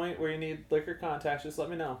that point where you need liquor contacts, just let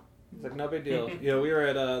me know. He's like, no big deal. We were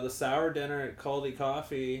at the sour dinner at Caldy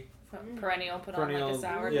Coffee. Perennial put on like a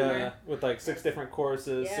sour dinner. Yeah, with like 6 different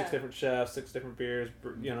courses, 6 different chefs, 6 different beers,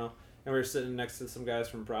 and we were sitting next to some guys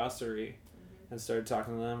from Brasserie. And started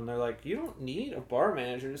talking to them, and they're like, you don't need a bar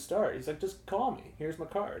manager to start. He's like, just call me. Here's my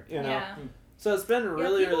card. Yeah. So it's been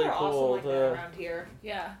really, really cool like that around here.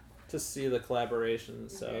 Yeah. To see the collaboration and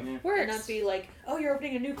stuff. And not be like, oh, you're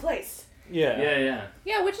opening a new place. Yeah.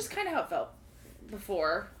 Yeah, which is kind of how it felt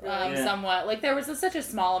before, somewhat. Like, there was such a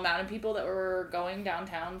small amount of people that were going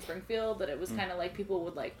downtown Springfield that it was kind of like people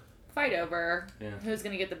would, like, fight over who's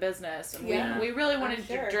going to get the business. And we really wanted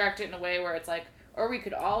to direct it in a way where it's like, or we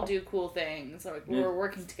could all do cool things. Like we're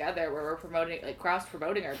working together, where we're promoting, like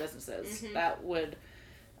cross-promoting our businesses. That would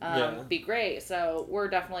be great. So we're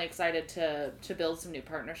definitely excited to build some new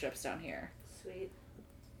partnerships down here. Sweet.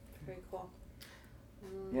 Very cool.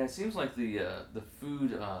 Yeah, it seems like the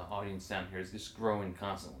food audience down here is just growing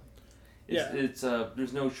constantly. It's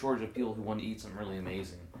there's no shortage of people who want to eat something really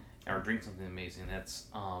amazing or drink something amazing. That's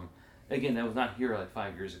again, that was not here like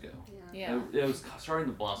 5 years ago. Yeah. It was starting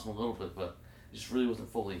to blossom a little bit, but it just really wasn't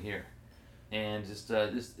fully here. And just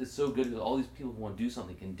it's so good because all these people who want to do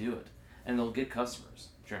something can do it, and they'll get customers.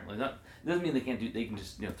 Generally, it doesn't mean they can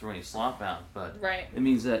just throw any slop out, but it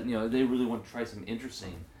means that they really want to try something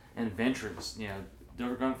interesting and adventurous.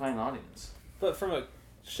 They're going to find an audience. But from a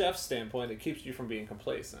chef's standpoint, it keeps you from being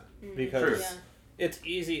complacent because it's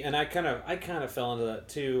easy. And I kind of fell into that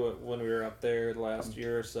too when we were up there the last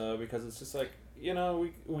year or so, because it's just like you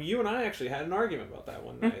and I actually had an argument about that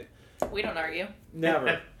one night. We don't argue.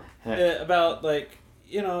 Never. About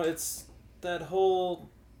it's that whole,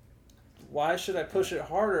 why should I push it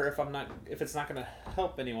harder if it's not going to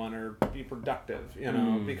help anyone or be productive,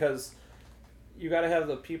 because you got to have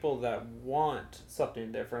the people that want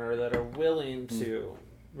something different or that are willing to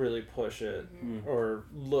really push it or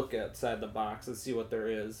look outside the box and see what there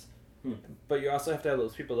is. But you also have to have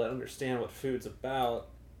those people that understand what food's about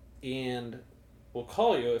and will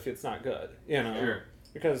call you if it's not good, Sure.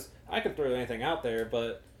 Because I could throw anything out there,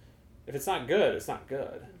 but if it's not good, it's not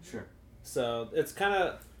good. Sure. So it's kind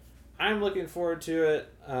of, I'm looking forward to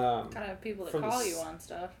it. Kind of people that call you on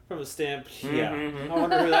stuff. From a stamp, I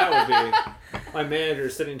wonder who that would be. My manager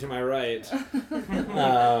sitting to my right.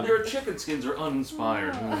 Your chicken skins are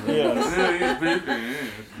uninspired. I'm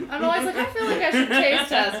always like, I feel like I should taste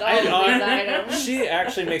test all of these items. She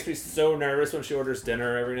actually makes me so nervous when she orders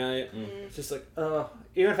dinner every night. It's just like,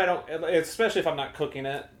 even if I don't, especially if I'm not cooking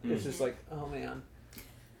it, it's just like, oh man.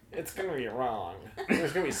 It's going to be wrong.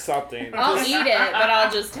 There's going to be something. I'll eat it, but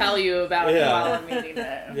I'll just tell you about it while I'm eating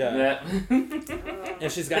it. Yeah.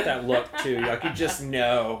 And she's got that look, too. Like, you just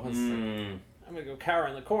know. Like, I'm going to go cower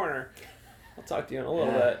in the corner. I'll talk to you in a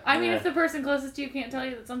little bit. I mean, if the person closest to you can't tell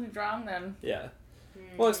you that something's wrong, then... Yeah.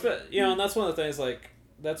 Well, and that's one of the things, like,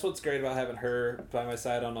 that's what's great about having her by my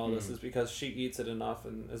side on all this is because she eats it enough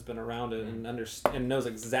and has been around it and knows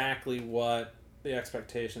exactly what the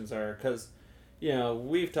expectations are. Because...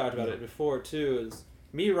 we've talked about it before, too, is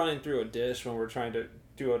me running through a dish when we're trying to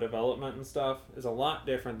do a development and stuff is a lot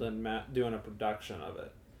different than doing a production of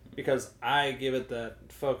it. Because I give it that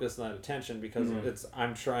focus and that attention because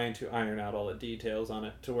I'm trying to iron out all the details on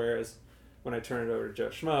it, to whereas when I turn it over to Joe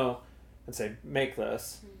Schmo and say, make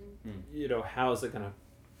this, how's it going to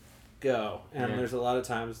go? And there's a lot of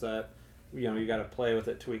times that, you got to play with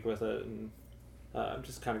it, tweak with it, and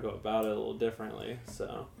just kind of go about it a little differently,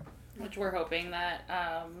 so... Which we're hoping that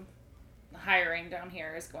hiring down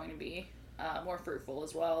here is going to be more fruitful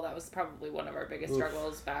as well. That was probably one of our biggest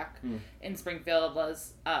struggles back in Springfield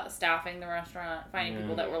was staffing the restaurant, finding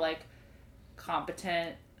people that were like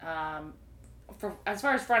competent, for as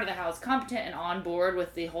far as front of the house, competent and on board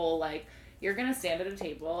with the whole like you're gonna stand at a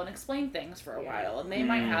table and explain things for a while, and they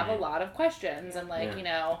might have a lot of questions and like you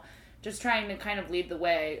know, just trying to kind of lead the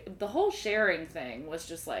way. The whole sharing thing was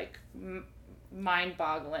just like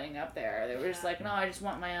mind-boggling up there. They were just like, no, I just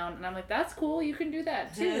want my own, and I'm like, that's cool, you can do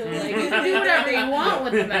that too. Like you can do whatever you want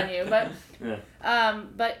with the menu, but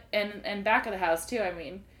and back of the house too. I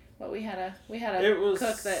mean, we had a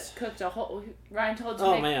cook that cooked a whole. Ryan told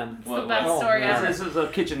to make the best story ever. This is a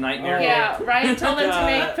kitchen nightmare. Yeah, Ryan told him to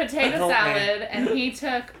make potato salad, and he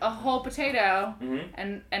took a whole potato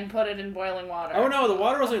and put it in boiling water. Oh no, the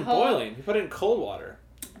water wasn't boiling. He put it in cold water.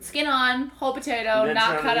 Skin on, whole potato,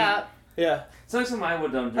 not cut up. Yeah. So that's something I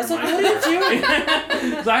would have done. I was like, what are you doing?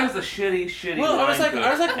 Because I was a shitty. Well, I was like,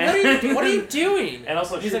 what are you doing? And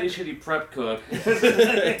also shitty prep cook.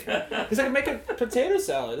 He's like, make a potato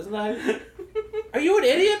salad, isn't that? Are you an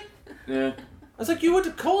idiot? Yeah. I was like, you went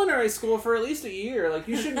to culinary school for at least a year. Like,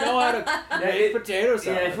 you should know how to make potato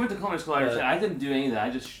salad. Yeah, if you went to culinary school, I understand. I didn't do any of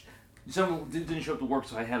that. Someone didn't show up to work,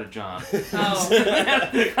 so I had a job. Oh.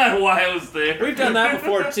 That's kind of why I was there. We've done that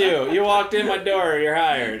before, too. You walked in my door, you're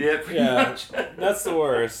hired. Yeah, pretty much. That's the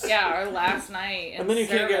worst. Yeah, our last night in And then you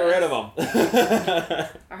service, can't get rid of them.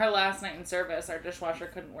 Our last night in service, our dishwasher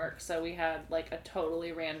couldn't work, so we had like a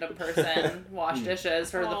totally random person wash dishes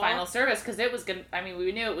for the final service, because it was gonna, I mean,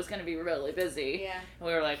 we knew it was gonna be really busy. Yeah. And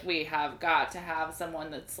we were like, we have got to have someone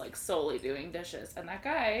that's like solely doing dishes. And that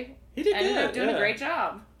guy ended up doing a great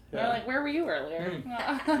job. Yeah. We're like, where were you earlier?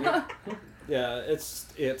 Yeah,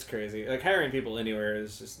 it's crazy. Like, hiring people anywhere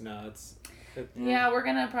is just nuts. Yeah, we're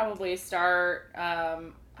gonna probably start. I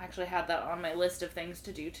actually had that on my list of things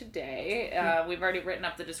to do today. We've already written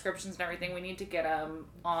up the descriptions and everything. We need to get them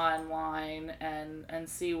online and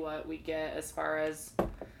see what we get as far as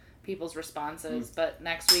people's responses. But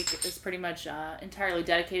next week is pretty much entirely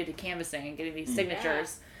dedicated to canvassing and getting these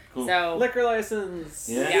signatures. Cool. So liquor license.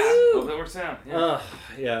 Yeah. Hope that works out. Yeah.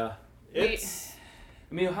 Yeah. It's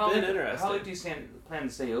how been interesting. How late do you plan to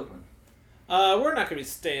stay open? We're not gonna be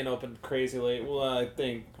staying open crazy late. Well, I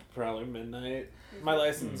think probably midnight. My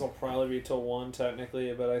license will probably be till 1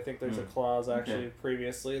 technically, but I think there's a clause actually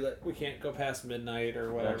previously that we can't go past midnight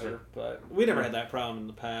or whatever. Gotcha. But we never had that problem in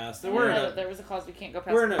the past. There was a clause we can't go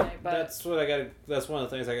past midnight. But that's what I got. That's one of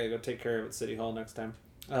the things I got to go take care of at City Hall next time.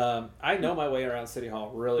 I know my way around City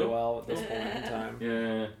Hall really well at this point in time.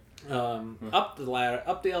 Yeah. Up the ladder,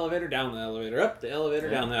 up the elevator, down the elevator, up the elevator,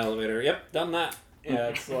 down the elevator. Yep, done that. Yeah,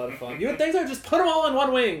 it's a lot of fun. You would think I would just put them all in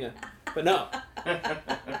one wing, but no.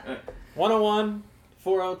 101,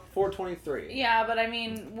 423. Yeah, but I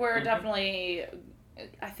mean, we're definitely.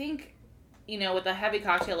 I think, with the heavy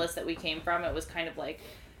cocktail list that we came from, it was kind of like.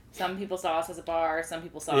 Some people saw us as a bar. Some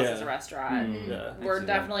people saw us as a restaurant. We're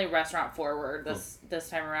definitely restaurant forward this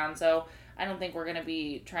time around. So I don't think we're going to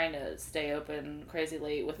be trying to stay open crazy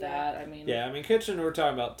late with that. I mean... Yeah, kitchen, we're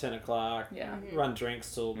talking about 10 o'clock. Yeah. Run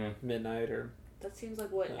drinks till midnight or... That seems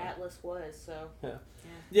like what Atlas was, so...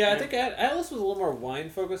 Yeah, I think Atlas was a little more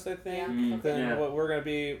wine-focused, I think, than what we're going to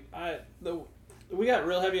be... We got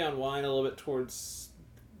real heavy on wine a little bit towards...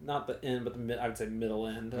 Not the end, but I would say middle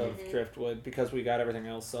end of Driftwood, because we got everything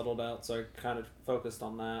else settled out, so I kind of focused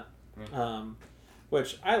on that.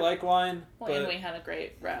 Which I like wine. Well, and we had a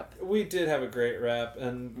great rep. We did have a great rep,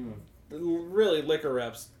 and really liquor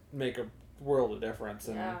reps make a world of difference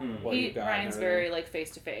in what you got. Ryan's very face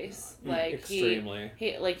to face. Extremely.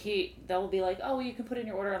 They'll be like, oh, you can put in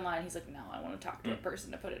your order online. He's like, no, I want to talk to a person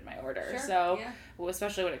to put in my order. Sure. So,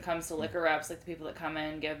 especially when it comes to liquor reps, like the people that come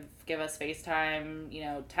in, give us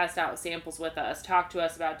FaceTime, test out samples with us, talk to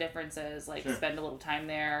us about differences, spend a little time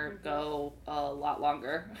there, go a lot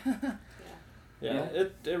longer. Yeah,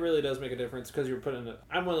 it really does make a difference, because you're putting it.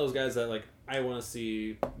 I'm one of those guys that I want to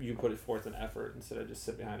see you put forth an effort instead of just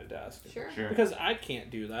sit behind a desk. Sure. Because I can't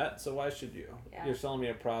do that, so why should you? Yeah. You're selling me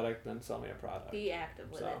a product, then sell me a product. Be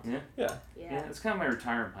active with it. Yeah. It's kind of my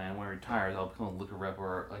retirement plan. When I retire, I'll become a liquor rep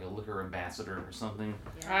or a liquor ambassador or something.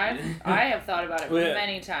 Yeah. I have thought about it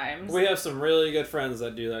many times. We have some really good friends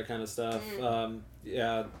that do that kind of stuff.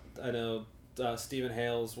 I know Stephen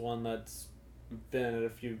Hale's one that's been at a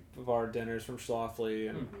few of our dinners from Schlafly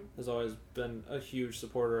and has always been a huge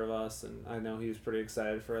supporter of us, and I know he's pretty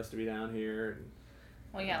excited for us to be down here.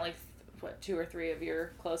 Well, yeah, 2 or 3 of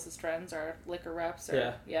your closest friends are liquor reps?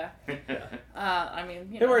 I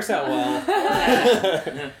mean, it works out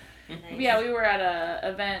well. Yeah, we were at a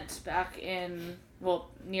event back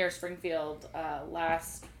near Springfield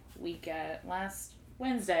last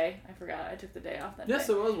Wednesday. I forgot. I took the day off that day. Yes,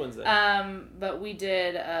 it was Wednesday. But we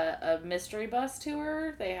did a mystery bus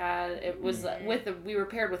tour. We were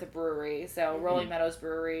paired with a brewery, so Rolling Meadows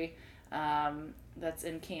Brewery. That's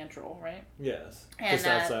in Cantrell, right? Yes. And just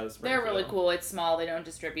outside of Springfield. They're really cool. It's small. They don't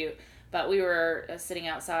distribute. But we were sitting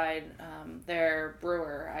outside. Their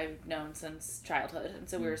brewer I've known since childhood, and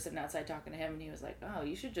so we were sitting outside talking to him, and he was like, "Oh,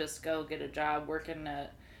 you should just go get a job working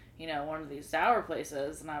at, one of these sour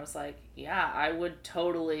places." And I was like, "Yeah, I would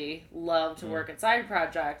totally love to work at Side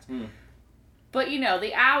Project." But,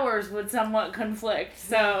 the hours would somewhat conflict,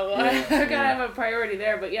 so I gotta have a priority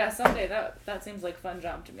there. But yeah, someday that seems like a fun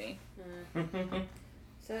job to me.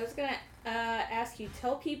 So I was gonna ask you,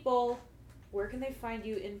 tell people, where can they find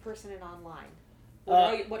you in person and online?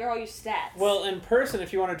 What are all your stats? Well, in person,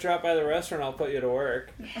 if you want to drop by the restaurant, I'll put you to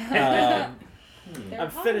work. I'm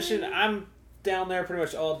down there pretty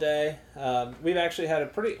much all day. We've actually had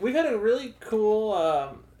a really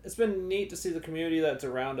cool, it's been neat to see the community that's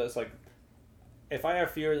around us. Like, if I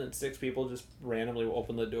have fewer than 6 people, just randomly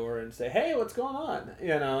open the door and say, "Hey, what's going on?"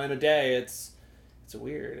 In a day, it's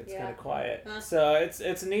weird. It's kind of quiet. So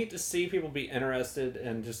it's neat to see people be interested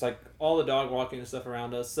in just like all the dog walking and stuff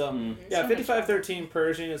around us. So yeah, 5513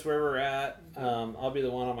 Pershing is where we're at. I'll be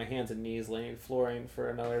the one on my hands and knees laying flooring for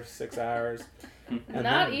another 6 hours.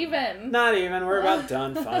 Not even. We're about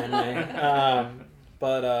done finally.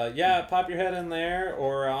 But yeah, pop your head in there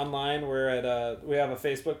or online. We're at we have a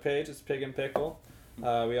Facebook page. It's Pig and Pickle.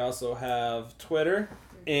 We also have Twitter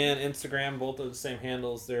and Instagram. Both of the same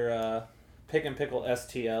handles. They're Pig and Pickle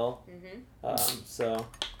STL. So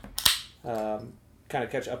kind of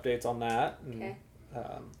catch updates on that. And,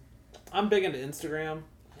 I'm big into Instagram.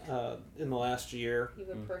 In the last year. You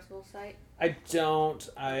have a personal site? I don't.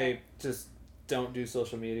 I just don't do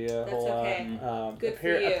social media a whole lot. Good for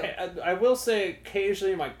you. I will say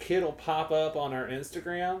occasionally my kid will pop up on our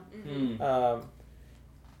Instagram.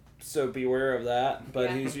 So beware of that.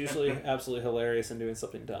 But he's usually absolutely hilarious and doing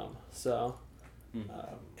something dumb. So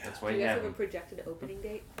that's why do you guys have a projected opening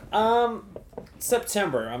date?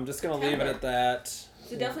 September. I'm just gonna leave it at that.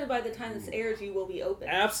 So definitely by the time this airs, you will be open.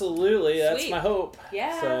 Absolutely, that's my hope.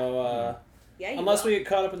 Yeah. So unless we get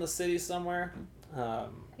caught up in the city somewhere.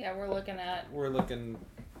 Yeah, we're looking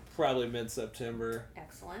probably mid-September.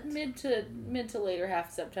 Excellent. Mid to later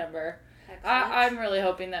half September. Excellent. I'm really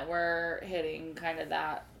hoping that we're hitting kind of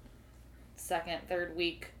that second, third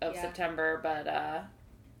week of September, but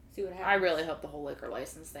see what happens. I really hope the whole liquor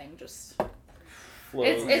license thing just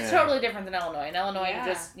it's totally different than Illinois. In Illinois,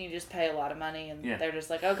 you just pay a lot of money, and they're just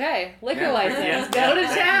like, okay, liquor license, go to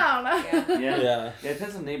town. It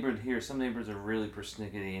depends on the neighborhood here. Some neighborhoods are really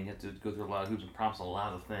persnickety, and you have to go through a lot of hoops and prompts on a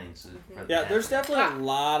lot of things. There's definitely a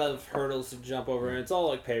lot of hurdles to jump over, and it's all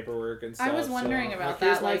like paperwork and stuff. I was wondering about that.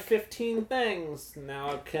 Here's my 15 things.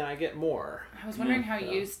 Now, can I get more? I was wondering how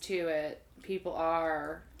used to it people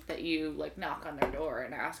are that you like knock on their door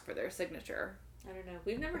and ask for their signature. I don't know.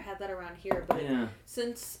 We've never had that around here, but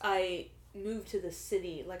since I moved to the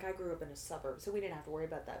city, like I grew up in a suburb, so we didn't have to worry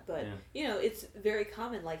about that. But, it's very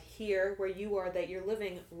common, like here where you are, that you're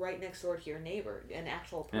living right next door to your neighbor, an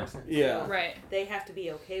actual person. Yeah. So right. They have to be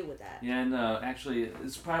okay with that. Yeah, and actually,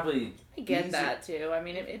 it's probably I get that, too. I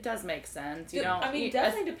mean, it does make sense. Definitely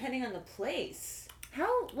depending on the place.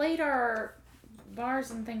 How late are bars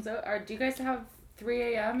and things? Do you guys have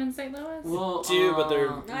 3 a.m. in St. Louis? Well, but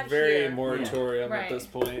they're very here. moratorium at this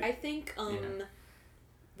point. I think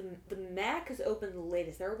the Mac is open the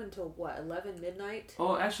latest. They're open till what, 11 midnight?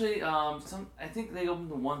 Oh, actually, I think they open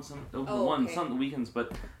to 1 some of the weekends,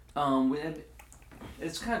 but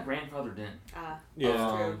it's kind of grandfathered in.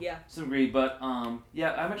 That's true. Yeah. Some agree, but I'm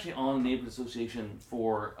actually on the neighborhood association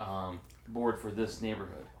for board for this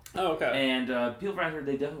neighborhood. Oh, okay. And people around here,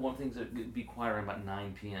 they definitely want things to be quiet around about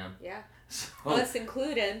 9 p.m. Yeah. So, us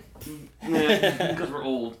included. Because we're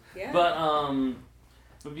old. Yeah.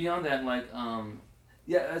 But beyond that,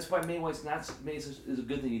 that's why May is a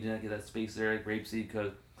good thing you did not get that space there at Grapeseed,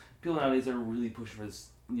 because people nowadays are really pushing for this,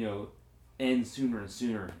 end sooner and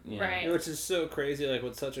sooner. Right. Which is so crazy, like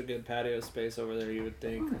with such a good patio space over there, you would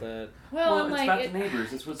think that... Well, it's about the neighbors.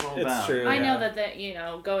 That's what it's all about. It's true. I know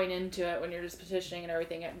that going into it, when you're just petitioning and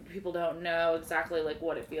everything, people don't know exactly like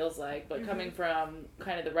what it feels like, but coming from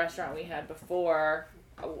kind of the restaurant we had before,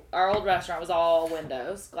 our old restaurant was all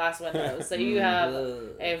glass windows, so you have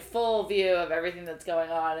a full view of everything that's going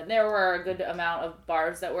on, and there were a good amount of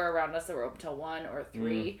bars that were around us that were open till 1 or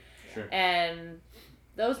 3, Sure. and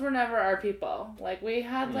those were never our people. Like, we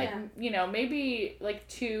had, like, you know, maybe, like,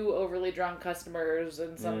 2 overly drunk customers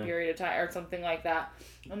in some period of time, or something like that.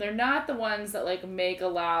 And they're not the ones that, like, make a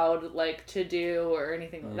loud, like, to-do or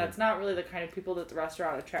anything. That's not really the kind of people that the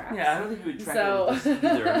restaurant attracts. Yeah, I don't think we would attract them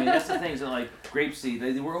either. I mean, that's the thing. So, like, Grapeseed,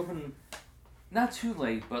 they were open not too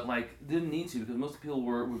late, but, like, didn't need to, because most people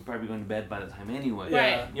were probably going to bed by the time anyway.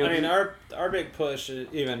 Yeah. Right. You know, I mean, our big push,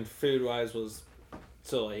 even food-wise, was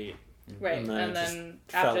till 8. Right, and then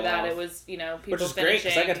after that, it was, you know, people which is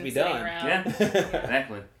finishing, great because I got to be done. Around. Yeah,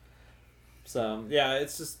 exactly. So yeah,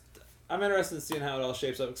 it's just I'm interested in seeing how it all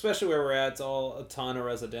shapes up, especially where we're at. It's all a ton of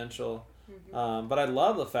residential, but I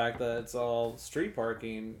love the fact that it's all street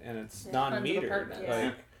parking and it's non-metered.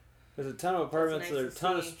 Like there's a ton of apartments, there's a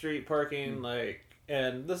ton of street parking, like,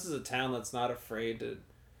 and this is a town that's not afraid to,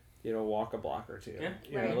 you know, walk a block or two. Yeah.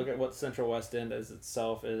 You know, look at what Central West End is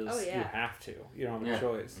itself is. You have to. You don't have a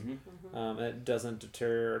choice. It doesn't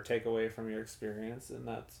deter or take away from your experience, and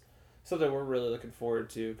that's something we're really looking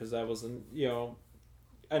forward to, because that wasn't, you know,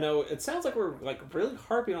 I know it sounds like we're like really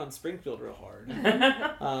harping on Springfield real hard,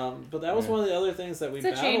 but that was one of the other things that we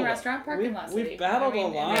battled. It's a chain restaurant parking lot city. We battled a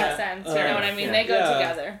lot. In that sense, you know what I mean? They go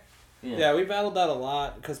together. Yeah, we battled that a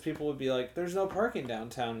lot because people would be like, "There's no parking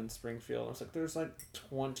downtown in Springfield." I was like, "There's like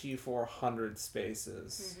 2,400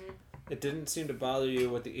 spaces." It didn't seem to bother you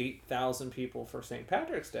with the 8,000 people for St.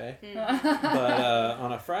 Patrick's Day, but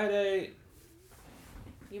on a Friday,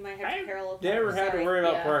 you might have to parallel. Never had to worry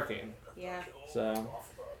about parking. Yeah.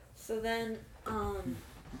 So then,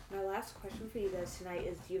 my last question for you guys tonight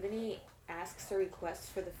is: do you have any asks or requests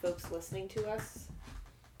for the folks listening to us?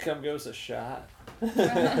 Come give us a shot.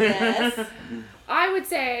 Yes. I would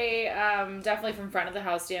say, definitely from front of the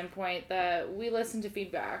house standpoint, that we listen to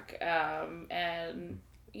feedback, and,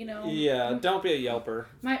 you know. Yeah, don't be a Yelper.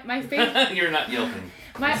 My face. You're not yelping.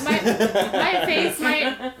 My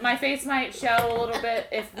face might show a little bit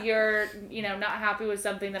if you're, you know, not happy with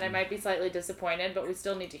something, that I might be slightly disappointed, but we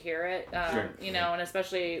still need to hear it. You know, and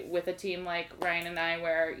especially with a team like Ryan and I,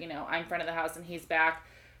 where, you know, I'm front of the house and he's back.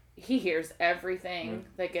 He hears everything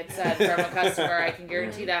that gets said from a customer. I can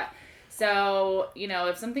guarantee that. So, you know,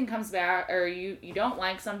 if something comes back or you don't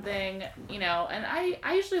like something, you know, and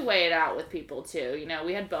I usually weigh it out with people too. You know,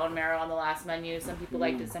 we had bone marrow on the last menu. Some people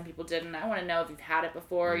liked it, some people didn't. I want to know if you've had it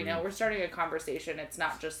before. You know, we're starting a conversation. It's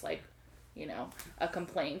not just like, you know, a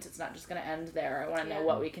complaint. It's not just going to end there. I want to know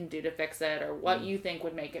what we can do to fix it or what you think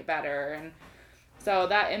would make it better. And so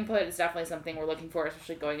that input is definitely something we're looking for,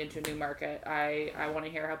 especially going into a new market. I want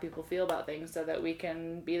to hear how people feel about things so that we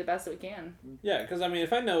can be the best that we can. Yeah, because, I mean,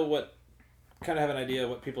 if I know kind of have an idea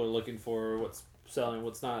of what people are looking for, what's selling,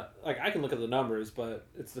 what's not, like, I can look at the numbers, but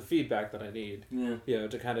it's the feedback that I need, you know,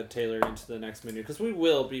 to kind of tailor into the next menu. Because we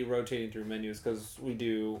will be rotating through menus because we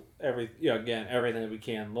do everything that we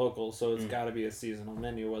can local, so it's got to be a seasonal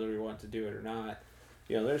menu, whether we want to do it or not.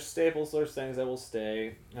 You know, there's staples, there's things that will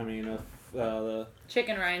stay. I mean, if the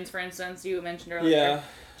chicken rinds, for instance, you mentioned earlier. Yeah.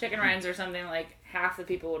 Chicken rinds are something like half the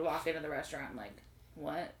people would walk into the restaurant like,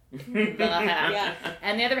 what the heck? Yeah.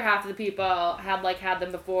 And the other half of the people had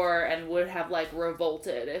them before and would have like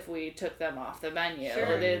revolted if we took them off the menu.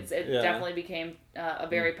 Sure. It definitely became a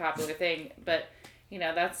very popular thing, but you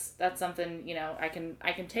know, that's something, you know, I can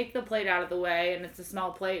take the plate out of the way, and it's a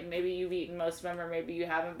small plate, and maybe you've eaten most of them, or maybe you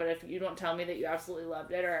haven't, but if you don't tell me that you absolutely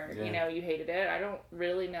loved it, or, you know, you hated it, I don't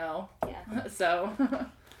really know. Yeah. So.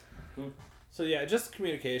 So, yeah, just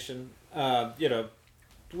communication. You know,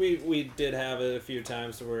 we did have it a few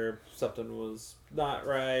times where something was not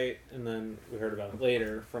right, and then we heard about it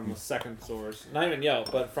later from a second source. Not even Yelp,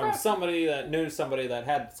 but from somebody that knew somebody that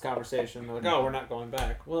had this conversation. They're like, oh, we're not going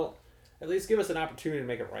back. Well, at least give us an opportunity to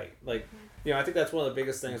make it right. Like, you know, I think that's one of the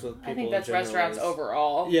biggest things with people. I think that's restaurants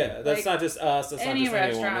overall. Yeah, that's like, not just us. That's not just anyone. Any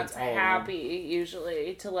restaurant's happy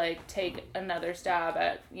usually to like take another stab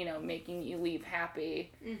at, you know, making you leave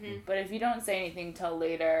happy. Mm-hmm. But if you don't say anything till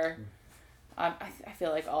later, I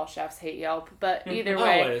feel like all chefs hate Yelp. But either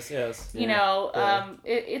way, always, yes. You know,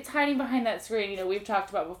 it's hiding behind that screen. You know, we've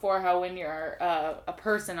talked about before how when you're a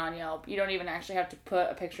person on Yelp, you don't even actually have to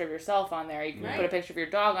put a picture of yourself on there. You can put a picture of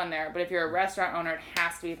your dog on there. But if you're a restaurant owner, it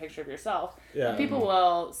has to be a picture of yourself. Yeah. And people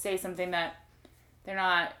will say something that they're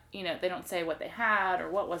not, you know, they don't say what they had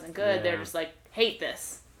or what wasn't good. Yeah. They're just like, hate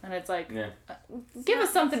this. And it's like, give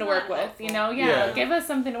us something to work with, you know? Yeah, give us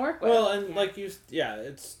something to work with. Well, and like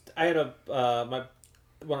I had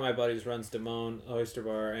one of my buddies runs Damone Oyster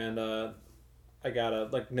Bar, and I got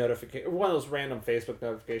a notification, one of those random Facebook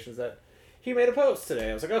notifications that he made a post today.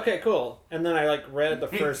 I was like, okay, cool. And then I read the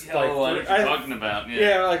first what you're talking about?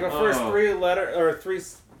 The first three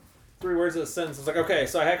 3 words of a sentence. I was like, okay,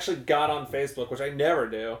 so I actually got on Facebook, which I never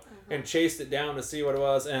do, and chased it down to see what it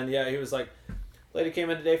was. And yeah, he was like, lady came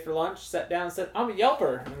in today for lunch, sat down and said, I'm a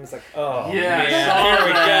Yelper. And I was like, oh, yeah, here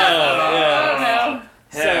we go. Yeah.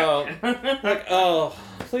 So, like, oh,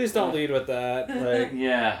 please don't lead with that. Like,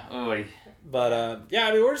 yeah. Oy. But, yeah,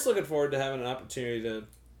 I mean, we're just looking forward to having an opportunity to,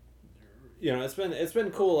 you know, it's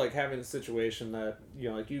been cool, like, having a situation that, you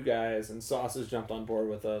know, like, you guys and Sauces jumped on board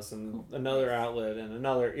with us, and another outlet, and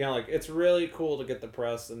another, you know, like, it's really cool to get the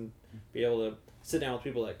press and be able to sit down with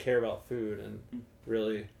people that care about food and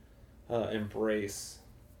really embrace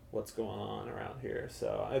what's going on around here.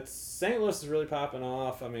 So, St. Louis is really popping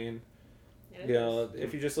off. I mean, you know,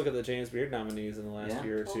 if you just look at the James Beard nominees in the last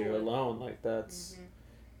year or two alone, like, that's...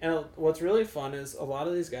 And what's really fun is a lot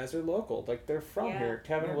of these guys are local. Like, they're from here.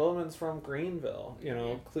 Kevin Willman's from Greenville. You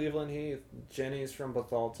know, Cleveland Heath. Jenny's from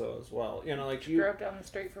Bethalto as well. You know, like you... grew up down the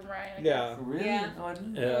street from Ryan, I guess. Really? Yeah. No, I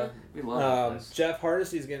didn't. Yeah. We love this. Jeff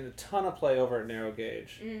Hardesty's getting a ton of play over at Narrow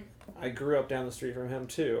Gauge. I grew up down the street from him,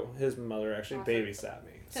 too. His mother actually babysat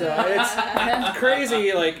me. So it's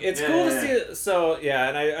crazy. Like, it's cool to see it. So, yeah,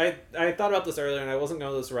 and I thought about this earlier, and I wasn't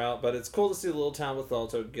going this route, but it's cool to see the little town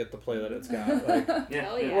Bethalto get the play that it's got. Like,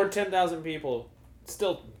 we're 10,000 people,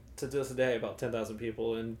 still to this day, about 10,000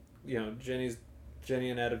 people, and, you know, Jenny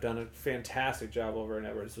and Ed have done a fantastic job over in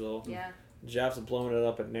Edwardsville. Yeah. Jeff's blowing it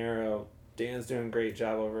up at Narrow. Dan's doing a great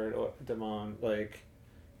job over at Demond. Like,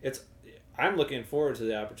 I'm looking forward to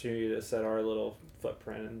the opportunity to set our little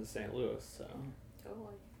footprint into St. Louis, so...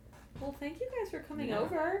 Totally. Well, thank you guys for coming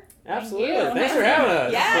over. Absolutely. Thanks for having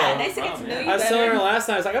us. Yeah, nice to get to know you better. I was telling her last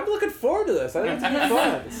night, I was like, I'm looking forward to this. I think it's going to be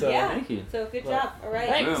fun. So. Yeah. Thank you. So, good job. All right.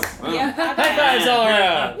 Thanks. Yeah. High fives all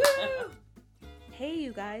around. Woo! Hey,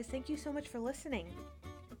 you guys. Thank you so much for listening.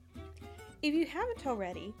 If you haven't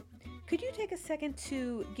already, could you take a second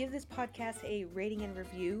to give this podcast a rating and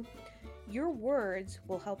review? Your words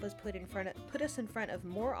will help us put us in front of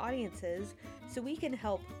more audiences so we can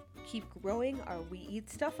help keep growing our We Eat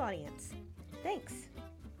Stuff audience. Thanks.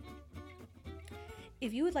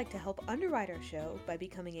 If you would like to help underwrite our show by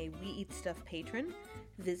becoming a We Eat Stuff patron,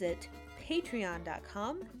 visit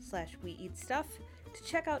patreon.com/weeatstuff to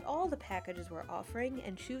check out all the packages we're offering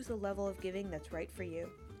and choose the level of giving that's right for you.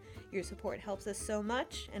 Your support helps us so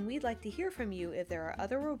much, and we'd like to hear from you if there are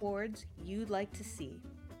other rewards you'd like to see.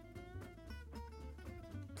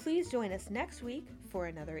 Please join us next week for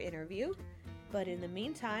another interview, but in the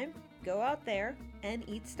meantime, go out there and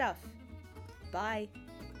eat stuff. Bye.